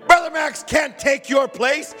 Brother Max can't take your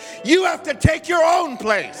place. You have to take your own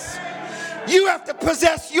place. You have to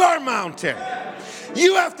possess your mountain.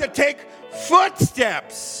 You have to take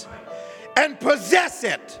footsteps and possess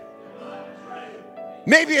it.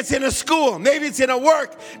 Maybe it's in a school. Maybe it's in a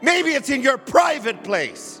work. Maybe it's in your private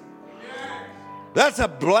place. That's a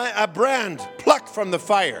brand plucked from the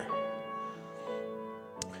fire.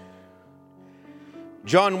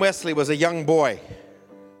 John Wesley was a young boy,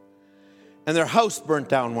 and their house burnt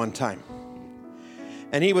down one time.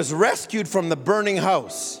 And he was rescued from the burning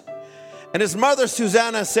house. And his mother,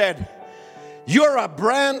 Susanna, said, "You're a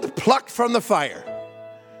brand plucked from the fire."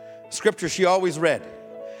 Scripture she always read.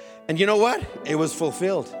 And you know what? It was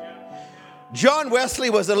fulfilled. John Wesley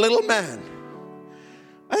was a little man.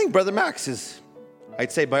 I think Brother Max is,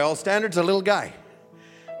 I'd say by all standards, a little guy.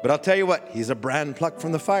 But I'll tell you what, he's a brand plucked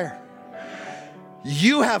from the fire.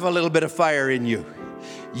 You have a little bit of fire in you.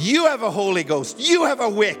 You have a Holy Ghost. You have a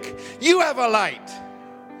wick. You have a light.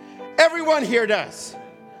 Everyone here does.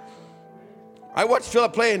 I watched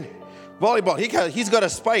Philip playing Volleyball, he's got a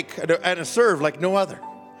spike and a serve like no other.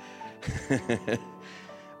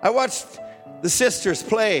 I watched the sisters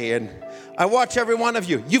play, and I watch every one of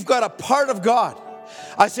you. You've got a part of God.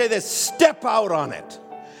 I say this, step out on it.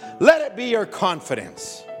 Let it be your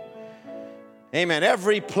confidence. Amen.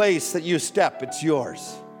 Every place that you step, it's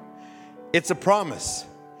yours. It's a promise.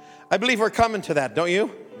 I believe we're coming to that, don't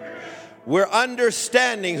you? We're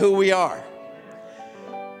understanding who we are.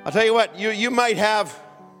 I'll tell you what, you might have,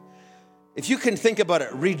 if you can think about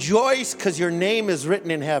it, rejoice because your name is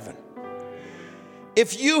written in heaven.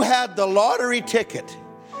 If you had the lottery ticket,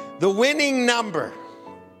 the winning number,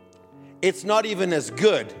 it's not even as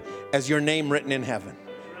good as your name written in heaven.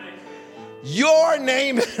 Your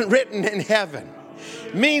name written in heaven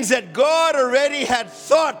means that God already had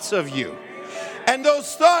thoughts of you. And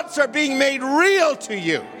those thoughts are being made real to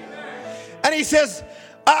you. And he says,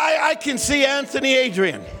 I can see Anthony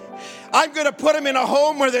Adrian. I'm going to put him in a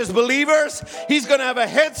home where there's believers. He's going to have a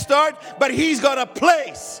head start, but he's got a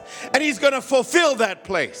place. And he's going to fulfill that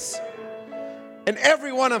place. And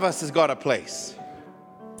every one of us has got a place.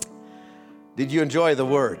 Did you enjoy the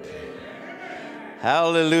word?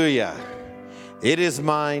 Hallelujah. It is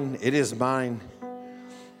mine. It is mine.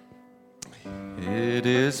 It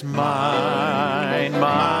is mine,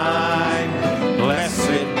 mine.